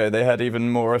years ago, they had even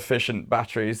more efficient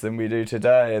batteries than we do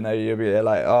today, and you'll be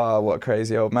like, "Oh, what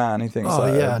crazy old man!" He thinks. Oh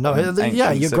yeah, no,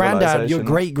 yeah. Your granddad, your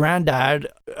great granddad,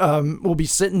 will be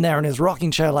sitting there in his rocking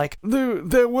chair, like,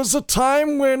 there was a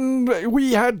time when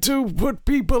we had to put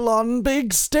people on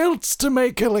big stilts to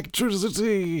make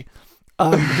electricity.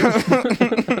 And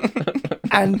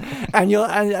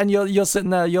you're sitting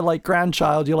there, you're like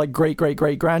grandchild, you're like great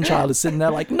grandchild is sitting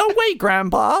there like, no way,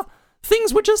 grandpa.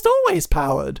 Things were just always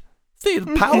powered. The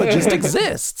power just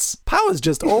exists. Power's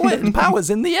just always. Power's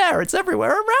in the air. It's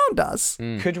everywhere around us.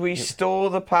 Could we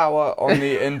store the power on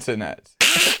the internet?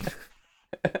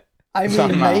 I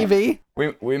mean, maybe.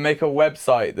 We make a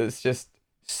website that's just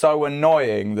so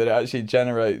annoying that it actually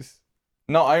generates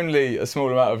not only a small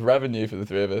amount of revenue for the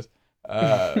three of us,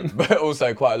 but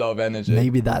also quite a lot of energy.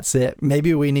 Maybe that's it.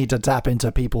 Maybe we need to tap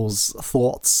into people's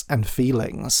thoughts and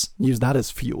feelings. Use that as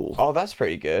fuel. Oh, that's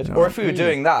pretty good. Or if we were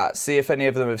doing that, see if any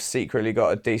of them have secretly got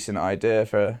a decent idea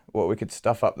for what we could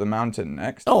stuff up the mountain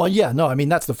next. Oh yeah, no, I mean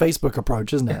that's the Facebook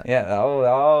approach, isn't it? Yeah.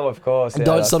 Oh, of course. Yeah,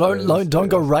 don't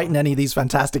go writing any of these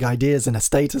fantastic ideas in a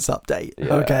status update.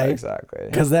 Yeah, okay, exactly.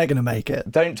 Because they're gonna make it.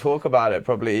 Don't talk about it.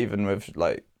 Probably even with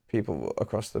like people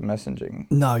across the messaging.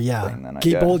 No, yeah.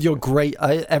 Keep all your great,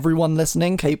 everyone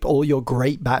listening, keep all your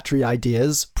great battery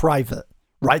ideas private.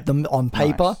 Write them on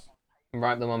paper. Nice.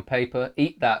 Write them on paper.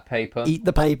 Eat that paper. Eat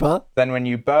the paper. Then when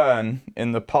you burn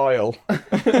in the pile,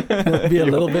 be a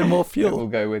little bit more fuel. It will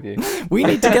go with you. We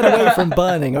need to get away from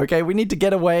burning, okay? We need to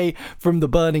get away from the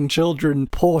burning children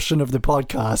portion of the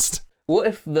podcast. What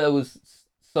if there was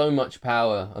so much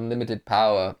power, unlimited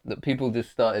power, that people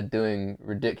just started doing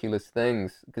ridiculous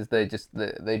things because they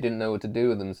didn't know what to do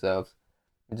with themselves?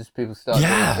 And just people started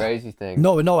doing crazy things.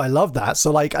 No, I love that.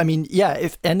 So like, I mean, yeah,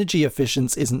 if energy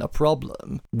efficiency isn't a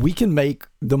problem, we can make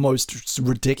the most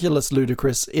ridiculous,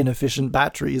 ludicrous, inefficient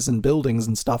batteries and buildings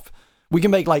and stuff. We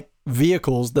can make like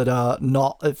vehicles that are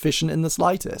not efficient in the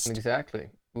slightest.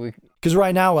 Exactly. Because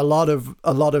right now, a lot of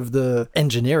the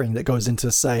engineering that goes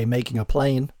into, say, making a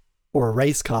plane or a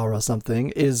race car or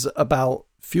something is about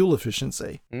fuel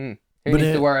efficiency. Who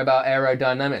needs to worry about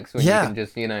aerodynamics when you can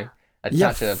just,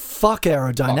 attach a... fuck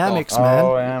aerodynamics, man.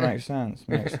 Oh, yeah, makes sense.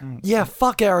 Yeah,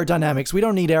 fuck aerodynamics. We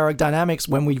don't need aerodynamics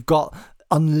when we've got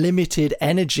unlimited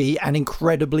energy and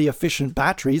incredibly efficient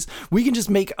batteries. We can just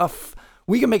make a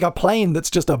plane that's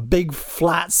just a big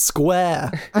flat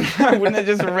square. Wouldn't it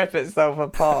just rip itself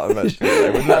apart eventually?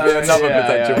 Wouldn't that be another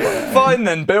potential problem? Fine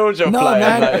then, build your plane. No,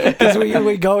 man, because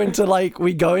we go into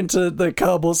the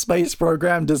Kerbal Space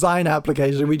Program design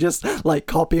application. We just like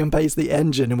copy and paste the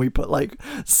engine, and we put like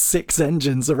 6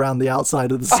 engines around the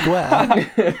outside of the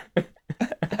square.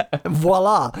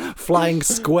 Voila, flying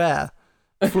square.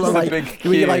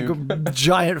 Like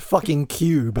giant fucking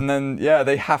cube. And then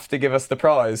they have to give us the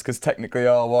prize because technically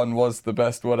R1 was the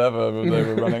best whatever they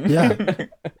were running. Yeah.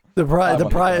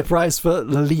 The prize for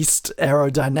the least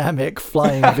aerodynamic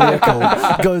flying vehicle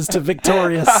goes to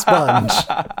Victoria Sponge.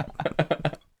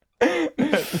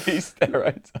 Least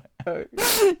aerodynamic.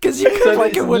 Because you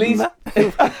could it wouldn't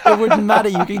It wouldn't matter.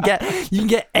 You can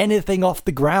get anything off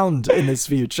the ground in this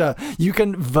future. You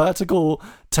can vertical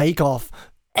take off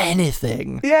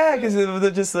anything. Yeah, because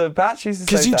just the batteries.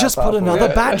 Because you just put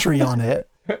another battery on it.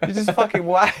 You just fucking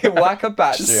whack a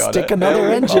battery just on it. stick another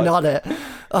engine on it.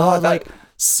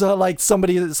 So like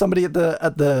somebody at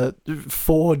the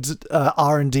Ford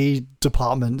R&D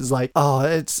department is like,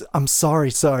 I'm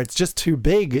sorry, sir, it's just too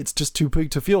big. It's just too big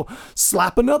to fuel.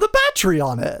 Slap another battery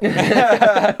on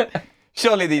it.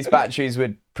 Surely these batteries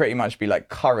would pretty much be like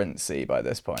currency by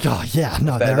this point. Oh yeah,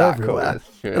 no, they're everywhere.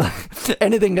 Cool.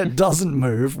 Anything that doesn't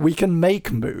move, we can make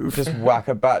move. Just whack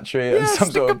a battery and some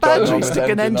stick sort a of battery, stick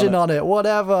an engine on it,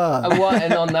 whatever.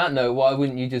 And on that note, why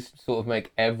wouldn't you just sort of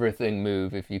make everything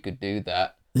move if you could do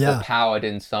that? Yeah. Or powered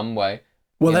in some way.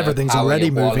 Well, everything's already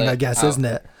moving, I guess, isn't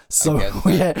it? So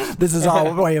yeah, this is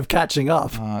our way of catching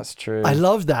up. Oh, that's true. I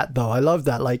love that though. I love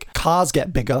that. Like, cars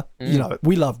get bigger. You know,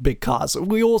 we love big cars.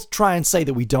 We all try and say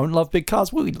that we don't love big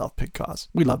cars. We love big cars.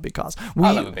 We love big cars.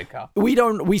 I love a big car.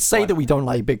 We say that we don't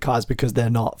like big cars because they're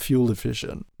not fuel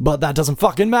efficient. But that doesn't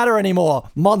fucking matter anymore.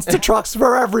 Monster trucks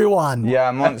for everyone.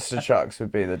 Yeah, monster trucks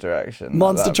would be the direction.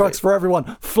 Monster trucks for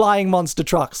everyone. Flying monster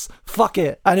trucks. Fuck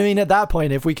it. And I mean, at that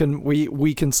point, if we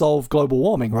can solve global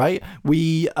warming, right?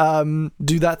 We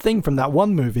do that thing from that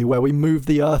one movie where we move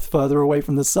the Earth further away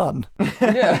from the sun.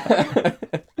 Yeah.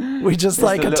 We just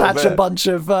like attach a bunch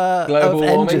of global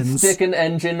warming, engines. stick an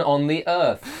engine on the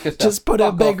Earth. Just put a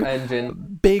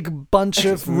engine. big bunch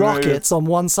of rockets on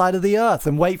one side of the Earth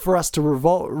and wait for us to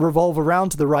revolve around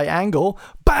to the right angle.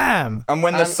 Bam! And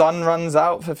when the sun runs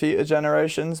out for future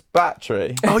generations,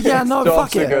 battery. Oh yeah, no,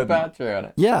 fuck it. Good. Battery on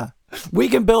it. Yeah. We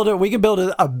can build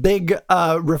a big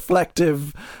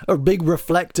reflective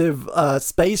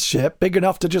spaceship big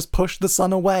enough to just push the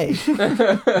sun away.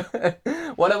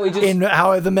 Why don't we just in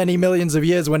however many millions of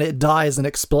years when it dies and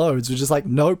explodes, we're just like,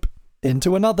 nope,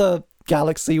 into another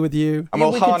galaxy with you. And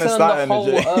we'll harness that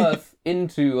energy. We can turn the whole Earth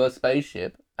into a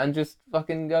spaceship and just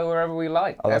fucking go wherever we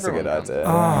like. Oh, that's a good idea.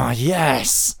 Oh,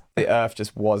 yes. The Earth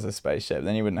just was a spaceship,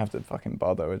 then you wouldn't have to fucking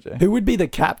bother, would you? Who would be the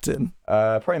captain?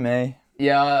 Probably me.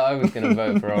 Yeah, I was going to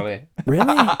vote for Ollie. Really?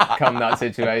 Come that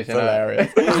situation.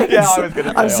 Hilarious. Yeah, I was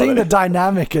going to. I'm seeing the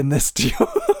dynamic in this duo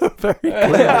very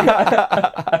clearly.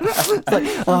 It's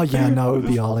like, oh yeah, no, it would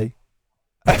be Ollie.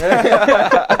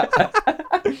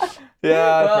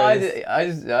 Yeah, well, I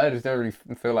just don't really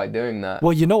feel like doing that.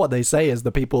 Well, you know what they say is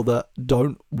the people that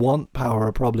don't want power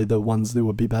are probably the ones who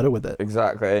would be better with it.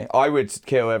 Exactly. I would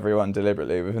kill everyone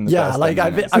deliberately within the first 10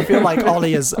 minutes. I feel like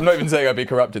Ollie is... I'm not even saying I'd be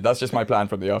corrupted. That's just my plan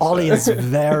from the offset. Ollie has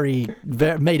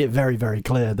made it very, very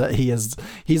clear that he's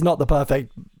not the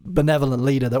perfect benevolent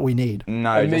leader that we need.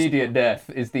 No. Immediate death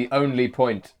is the only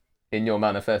point in your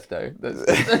manifesto.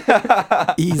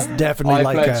 He's definitely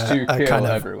like a kind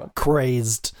of everyone.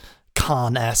 Crazed,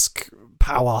 Khan-esque,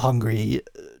 power-hungry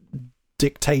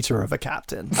dictator of a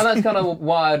captain. And that's kind of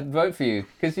why I'd vote for you,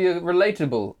 because you're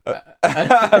relatable.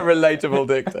 Relatable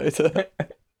dictator.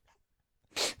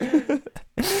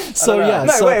 So yeah.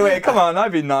 No, wait, come on,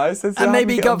 that'd be nice. And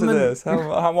maybe government.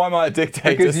 Why am I a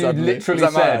dictator? Because you suddenly? literally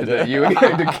said that you were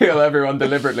going to kill everyone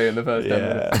deliberately in the first 10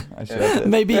 minutes. I should.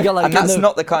 Maybe you got like. And that's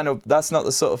not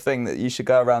the sort of thing that you should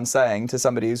go around saying to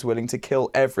somebody who's willing to kill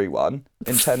everyone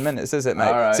in 10 minutes, is it, mate?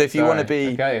 Right, so if you want to be,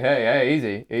 okay, hey,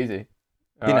 easy.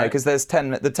 You know, because there's 10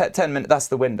 minutes, that's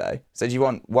the window. So do you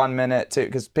want 1 minute,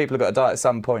 because people have got to die at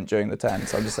some point during the 10.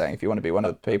 So I'm just saying, if you want to be one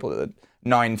of the people at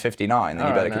 9:59, then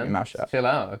you better keep your mouth shut. Chill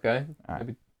out, okay? Right.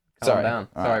 Maybe calm down.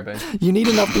 Sorry, babe. You need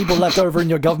enough people left over in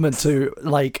your government to,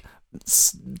 like,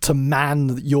 to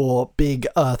man your big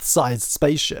Earth-sized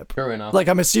spaceship. True enough. Like,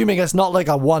 I'm assuming it's not like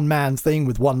a one-man thing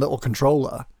with one little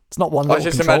controller. It's not one little I was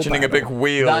just control imagining panel. a big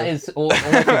wheel. That is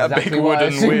exactly a big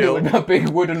wooden wheel. A big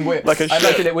wooden wheel. Like a ship. I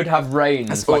imagine it would have reins.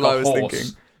 That's like all I a was horse,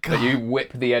 thinking. That you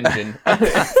whip the engine.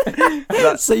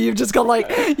 So you've just got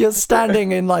like you're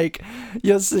standing in like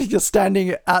you're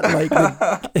standing at like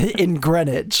in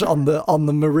Greenwich on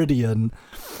the meridian.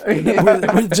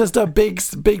 with just a big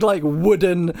like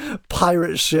wooden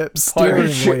pirate ship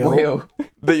steering wheel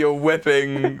that you're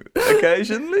whipping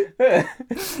occasionally. Or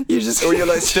you're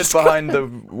like stood behind the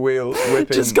wheel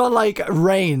whipping. Just got like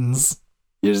reins.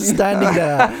 You're just standing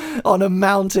there on a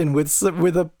mountain with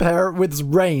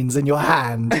reins in your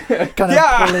hand, kind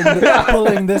of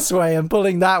pulling this way and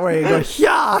pulling that way, and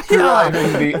going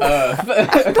driving the Earth.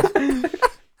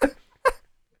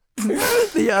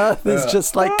 The Earth is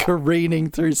just like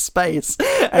careening through space,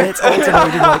 and it's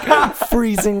alternating like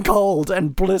freezing cold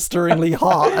and blisteringly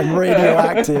hot and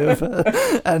radioactive,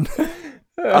 and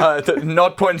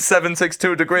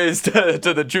 0.762 degrees to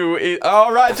the Jew.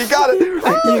 All right, you got it.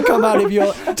 You come out of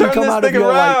your turn this thing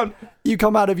around. you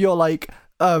come out of your like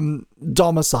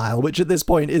domicile, which at this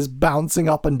point is bouncing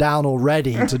up and down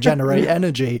already to generate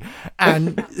energy,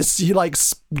 and you like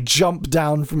jump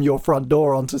down from your front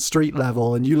door onto street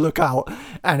level, and you look out,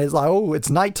 and it's like, oh,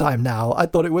 it's nighttime now. I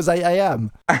thought it was 8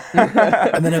 a.m.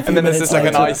 And then a few minutes it's later,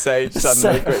 like an ice age.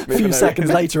 Suddenly, a few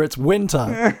seconds later, it's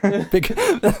winter.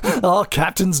 Oh,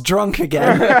 Captain's drunk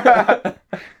again.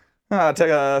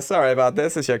 Sorry about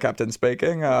this. It's your captain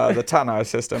speaking. The Tannoy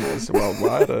system is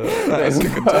worldwide. As you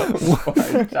can tell.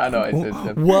 Tannoy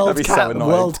system.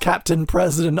 World Captain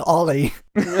President Ollie.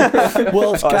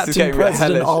 World Captain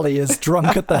President Ollie is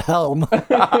drunk at the helm.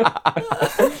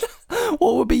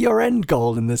 What would be your end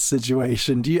goal in this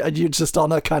situation? Are you just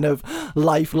on a kind of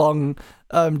lifelong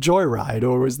joyride,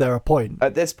 or is there a point?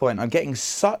 At this point, I'm getting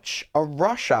such a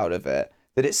rush out of it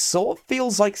that it sort of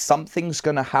feels like something's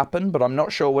going to happen, but I'm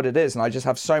not sure what it is, and I just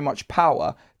have so much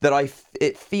power that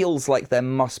it feels like there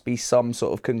must be some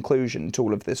sort of conclusion to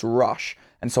all of this rush,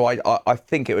 and so I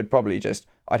think it would probably just,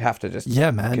 I'd have to just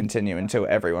continue until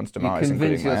everyone's demise. You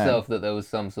convince yourself that there was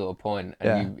some sort of point,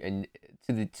 and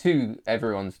to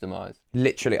everyone's demise.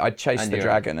 Literally, I'd chase the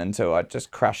dragon until I'd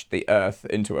just crashed the Earth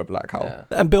into a black hole. Yeah.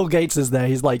 And Bill Gates is there.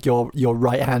 He's like your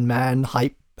right-hand man,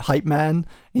 hype man.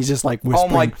 He's just like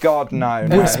whispering. Oh my god, no.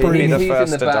 Whispering. He'd be the He's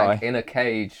first in the to back die. in a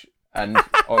cage, and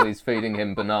Ollie's feeding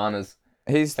him bananas.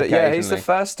 He's the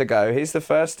first to go. He's the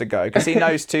first to go because he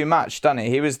knows too much, doesn't he?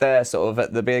 He was there sort of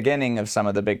at the beginning of some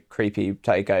of the big creepy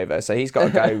takeover, so he's got to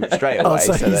go straight away.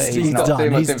 So that he's got done. too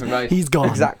much information. He's gone.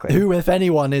 Exactly. Who, if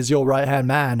anyone, is your right-hand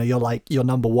man, or your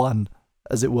number one,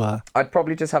 as it were? I'd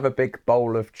probably just have a big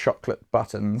bowl of chocolate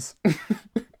buttons.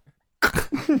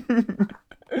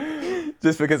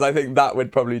 Just because I think that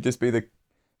would probably just be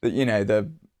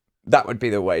that would be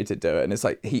the way to do it. And it's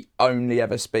like he only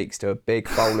ever speaks to a big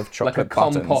bowl of chocolate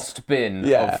buttons. Like a compost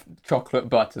bin of chocolate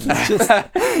buttons. Just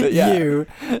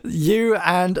you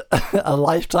and a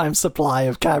lifetime supply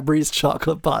of Cadbury's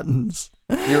chocolate buttons.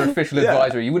 Your official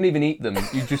advisor. You wouldn't even eat them.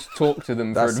 You just talk to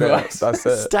them for advice. That's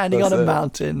it. Standing on a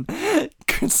mountain,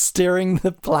 steering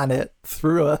the planet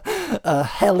through a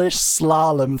hellish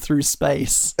slalom through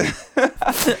space.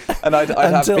 And I'd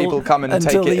have people come and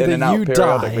take it in and out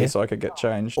periodically so I could get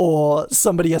changed. Or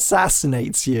somebody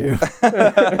assassinates you.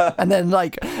 and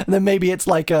then maybe it's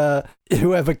like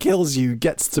whoever kills you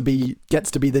gets to be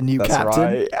the new captain.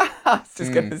 Right. I was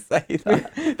just going to say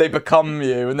that. They become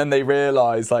you, and then they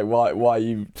realise like why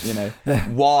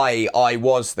why I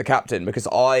was the captain, because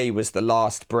I was the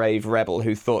last brave rebel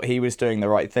who thought he was doing the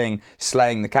right thing,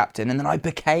 slaying the captain, and then I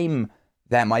became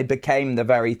them. I became the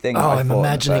very thing. I'm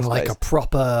imagining like a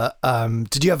proper.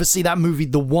 Did you ever see that movie,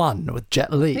 The One, with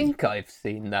Jet Li? I think I've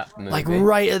seen that movie. Like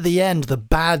right at the end, the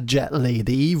bad Jet Li,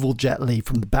 the evil Jet Li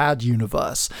from the bad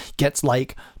universe, gets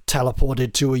like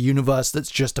teleported to a universe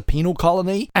that's just a penal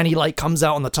colony, and he like comes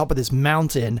out on the top of this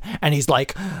mountain and he's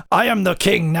like, I am the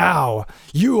king now,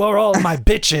 you are all my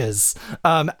bitches.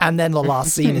 And then the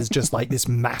last scene is just like this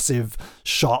massive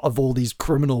shot of all these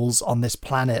criminals on this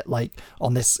planet, like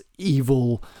on this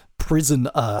evil prison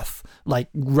Earth, like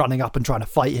running up and trying to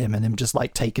fight him, and him just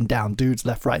like taking down dudes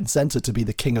left, right, and center to be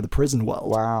the king of the prison world.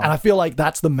 Wow. And I feel like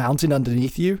that's the mountain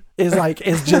underneath you. Is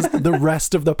just the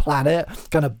rest of the planet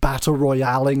kind of battle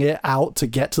royaling it out to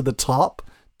get to the top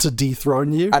to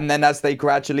dethrone you. And then as they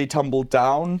gradually tumble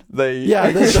down, they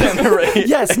generate.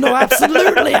 Yes, no,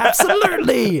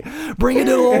 absolutely. Bringing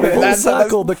it all full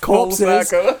circle.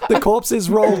 The corpses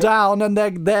roll down, and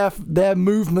their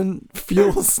movement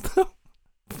fuels the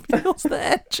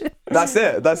engine. That's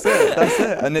it.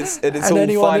 And it's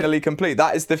all finally complete.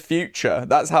 That is the future.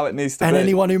 That's how it needs to be. And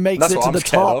anyone who makes it to the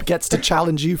top gets to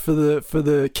challenge you for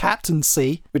the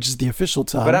captaincy, which is the official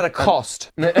term. But at a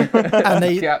cost. You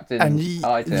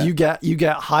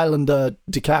get Highlander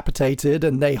decapitated,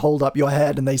 and they hold up your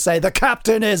head and they say, "The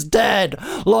captain is dead.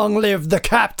 Long live the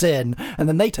captain!" And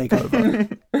then they take over.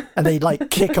 And they like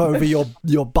kick over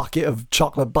your bucket of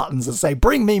chocolate buttons and say,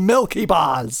 "Bring me Milky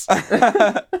Bars."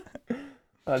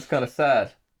 That's kind of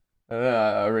sad.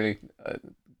 I really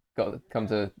got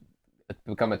to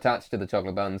become attached to the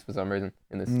chocolate buttons for some reason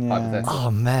in this hypothetical.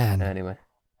 Oh man. Anyway.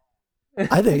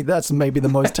 I think that's maybe the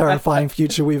most terrifying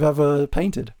future we've ever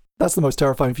painted. That's the most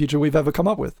terrifying future we've ever come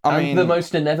up with. I mean, the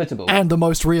most inevitable. And the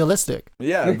most realistic.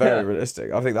 Yeah, very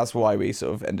realistic. I think that's why we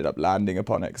sort of ended up landing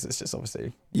upon it, because it's just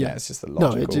obviously, it's just the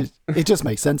logical. No, it just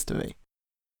makes sense to me.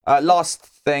 Last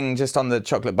thing, just on the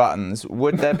chocolate buttons,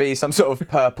 would there be some sort of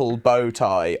purple bow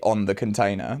tie on the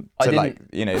container to like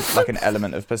an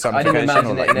element of personification? I didn't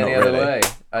imagine it in any other way.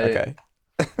 Okay.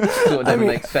 Sort of doesn't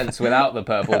make sense without the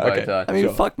purple bow tie. I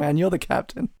mean, fuck man, you're the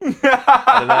captain.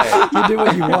 I don't know. You do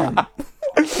what you want.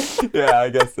 Yeah, I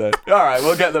guess so. All right,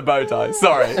 we'll get the bow tie.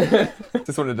 Sorry.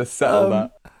 Just wanted to settle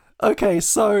that. Okay,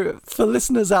 so for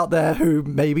listeners out there who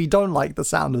maybe don't like the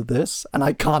sound of this, and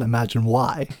I can't imagine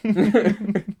why,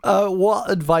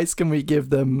 what advice can we give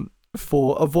them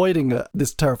for avoiding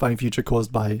this terrifying future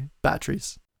caused by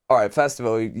batteries? All right, first of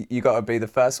all, you got to be the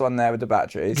first one there with the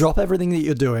batteries. Drop everything that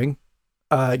you're doing.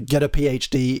 Get a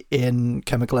PhD in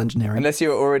chemical engineering. Unless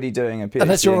you're already doing a PhD.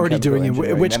 Unless you're already doing it,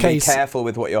 in which case... be careful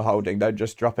with what you're holding. Don't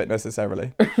just drop it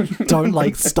necessarily.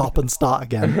 Don't, stop and start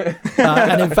again.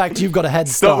 And in fact, you've got a head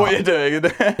start. Stop what you're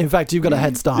doing. In fact, you've got a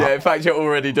head start. Yeah, in fact, you're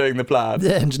already doing the plan.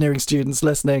 The engineering students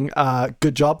listening,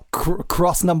 good job.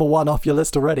 Cross number 1 off your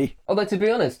list already. Although, to be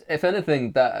honest, if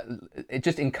anything, it's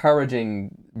just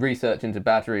encouraging research into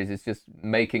batteries is just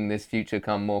making this future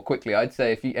come more quickly. I'd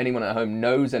say if anyone at home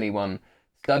knows anyone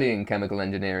studying chemical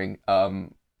engineering,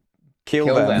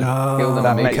 kill them. Oh, kill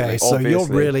them. Okay, so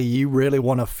you really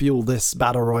want to fuel this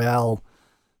battle royale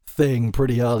thing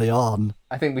pretty early on.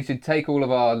 I think we should take all of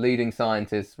our leading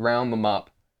scientists, round them up,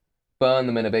 burn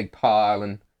them in a big pile,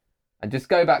 and just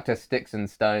go back to sticks and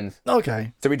stones.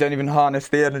 Okay. So we don't even harness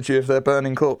the energy of their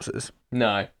burning corpses?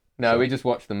 No, we just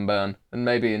watch them burn and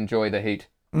maybe enjoy the heat.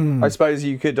 I suppose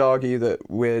you could argue that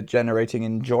we're generating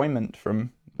enjoyment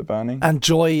from the burning. And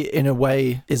joy, in a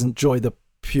way, isn't joy the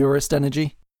purest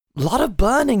energy? A lot of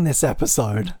burning this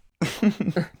episode.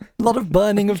 A lot of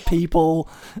burning of people,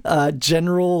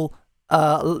 general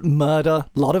murder,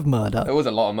 a lot of murder. There was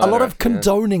a lot of murder. A lot of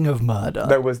condoning of murder.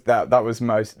 That was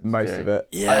most of it.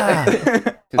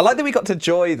 Yeah. I like that we got to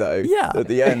joy though. Yeah. At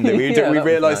the end, we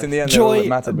realised in the end joy, that all that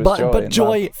mattered was joy. But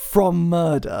joy from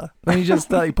murder. Let me just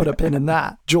put a pin in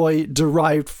that. Joy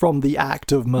derived from the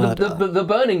act of murder. The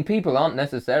burning people aren't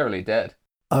necessarily dead.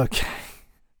 Okay.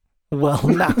 Well,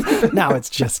 now it's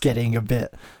just getting a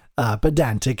bit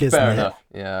pedantic, isn't it? Fair enough.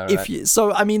 Yeah.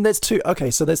 Right. There's two.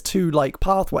 Okay, so there's two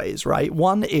pathways, right?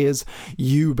 One is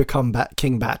you become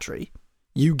King Battery.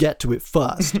 You get to it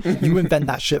first. You invent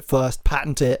that shit first,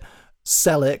 patent it,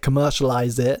 sell it,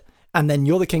 commercialize it, and then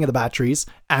you're the king of the batteries,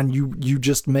 and you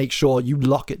just make sure you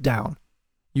lock it down.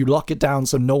 You lock it down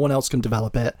so no one else can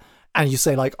develop it. And you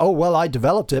say oh, well, I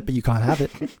developed it, but you can't have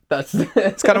it.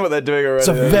 It's kind of what they're doing already. It's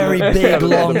a very big,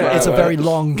 long. It's a very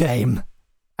long game,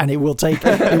 and it will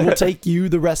take you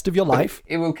the rest of your life.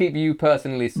 It will keep you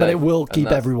personally safe, but it will keep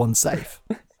everyone safe.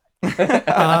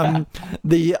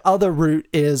 The other route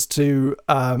is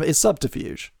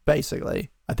subterfuge,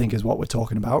 basically. I think is what we're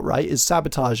talking about, right? Is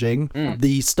sabotaging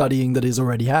the studying that is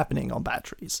already happening on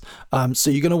batteries. So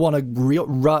you're going to want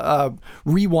to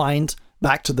rewind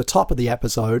back to the top of the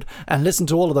episode and listen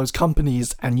to all of those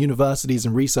companies and universities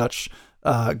and research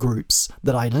groups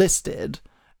that I listed.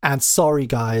 And sorry,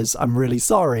 guys, I'm really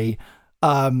sorry.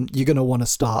 You're going to want to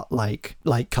start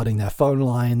cutting their phone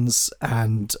lines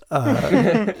and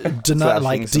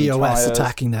DOS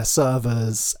attacking their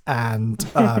servers and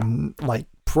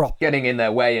getting in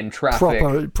their way in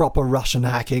traffic. Proper Russian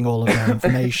hacking all of their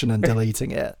information and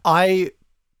deleting it. I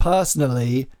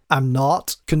personally am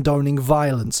not condoning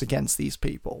violence against these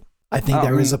people. I think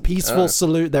there is a peaceful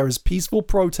salute. There is peaceful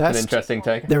protest. An interesting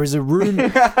take. There is a room.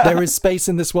 There is space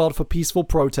in this world for peaceful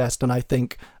protest, and I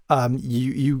think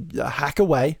you hack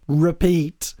away.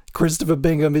 Repeat. Christopher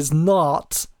Bingham is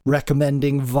not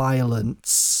recommending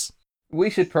violence. We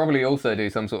should probably also do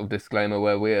some sort of disclaimer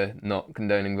where we're not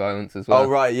condoning violence as well. Oh,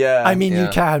 right, yeah. I mean, you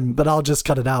can, but I'll just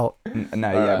cut it out.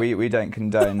 We don't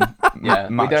condone we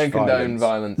don't condone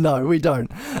violence. No, we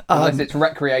don't. Unless it's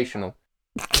recreational.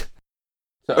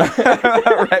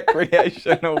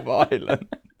 Recreational violence.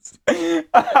 Wait,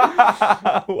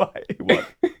 what?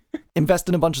 Invest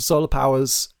in a bunch of solar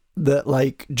powers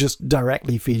that just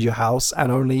directly feed your house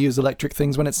and only use electric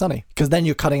things when it's sunny. Because then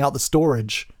you're cutting out the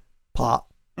storage part,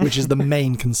 which is the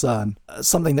main concern.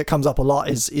 Something that comes up a lot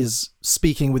is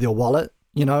speaking with your wallet,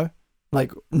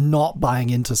 not buying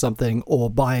into something or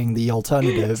buying the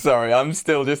alternative. Sorry, I'm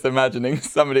still just imagining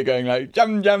somebody going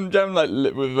jam, jam, jam,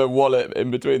 with a wallet in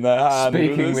between their hands.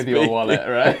 Speaking with your wallet,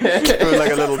 right?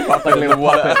 With a little puppet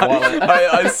wallet.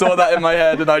 I saw that in my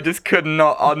head and I just could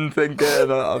not unthink it.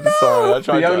 And I'm sorry.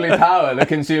 The only power the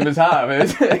consumers have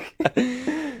is...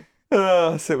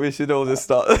 so we should all just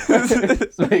start.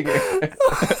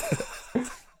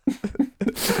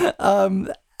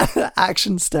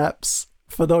 Action steps.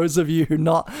 For those of you who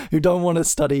don't want to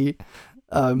study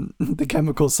the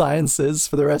chemical sciences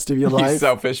for the rest of your life, you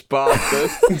selfish bastard.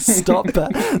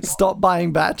 Stop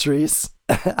buying batteries,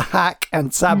 hack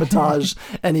and sabotage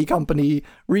any company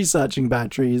researching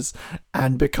batteries,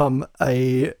 and become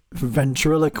a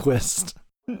ventriloquist.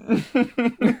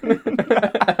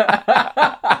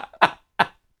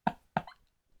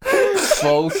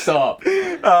 Full stop.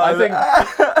 I think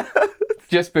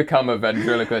just become a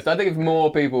ventriloquist. I think if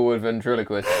more people would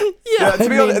ventriloquist. Yeah, to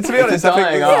be honest, I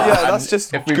think that's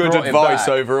just good advice back.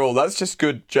 Overall. That's just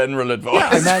good general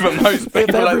advice for most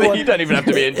people. Everyone, you don't even have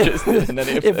to be interested in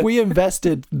any of it. If we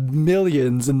invested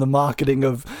millions in the marketing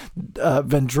of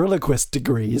ventriloquist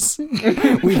degrees,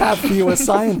 we'd have fewer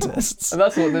scientists. And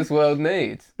that's what this world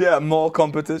needs. Yeah, more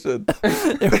competition.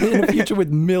 In a future with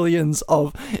millions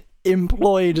of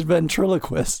employed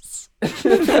ventriloquists,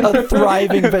 a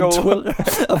thriving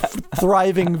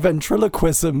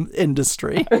ventriloquism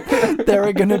industry, there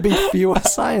are going to be fewer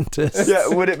scientists. Yeah,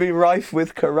 would it be rife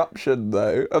with corruption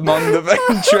though among the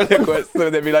ventriloquists?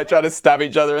 Would they be like trying to stab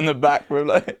each other in the back? We're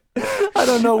like, I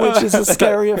don't know which is a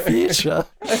scarier future.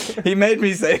 He made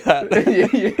me say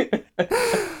that.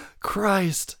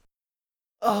 Christ.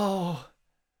 Oh,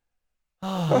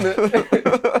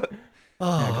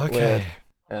 okay.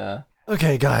 Yeah.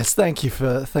 Okay, guys, thank you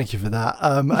for that.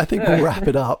 I think we'll wrap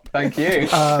it up. Thank you.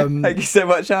 Thank you so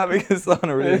much for having us on.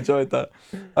 I really enjoyed that.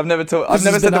 I've never said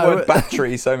the word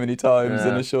battery so many times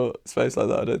in a short space like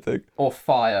that. I don't think. Or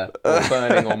fire, or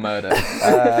burning, or murder.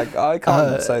 I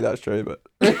can't say that's true, but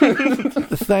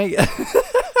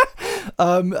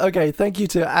thank you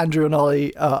to Andrew and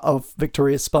Ollie of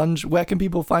Victorious Sponge. Where can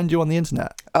people find you on the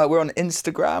internet? We're on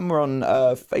Instagram. We're on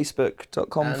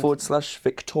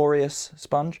facebook.com/Victorious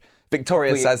Sponge.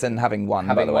 Victorious as in having one,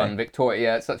 by the way. Having one, Victoria.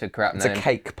 Yeah, it's such a crap name. It's a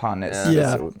cake pun.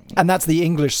 And that's the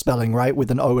English spelling, right?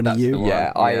 With an O and a U.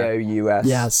 Yeah, IOUS.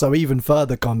 Yeah, so even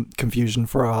further confusion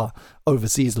for our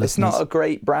overseas listeners. It's not a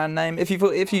great brand name. If you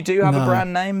do have a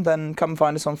brand name, then come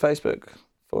find us on Facebook.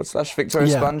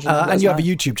 /Victorious Sponge. And you have a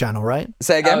YouTube channel, right?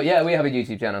 Say again? Oh, yeah, we have a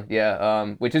YouTube channel.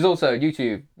 Yeah, which is also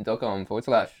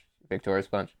youtube.com/Victorious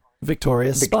Sponge.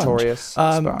 Victorious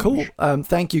Sponge. Cool.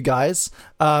 Thank you, guys.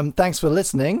 Thanks for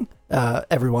listening,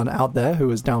 everyone out there who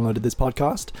has downloaded this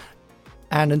podcast.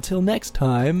 And until next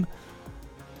time,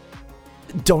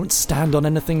 don't stand on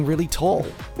anything really tall.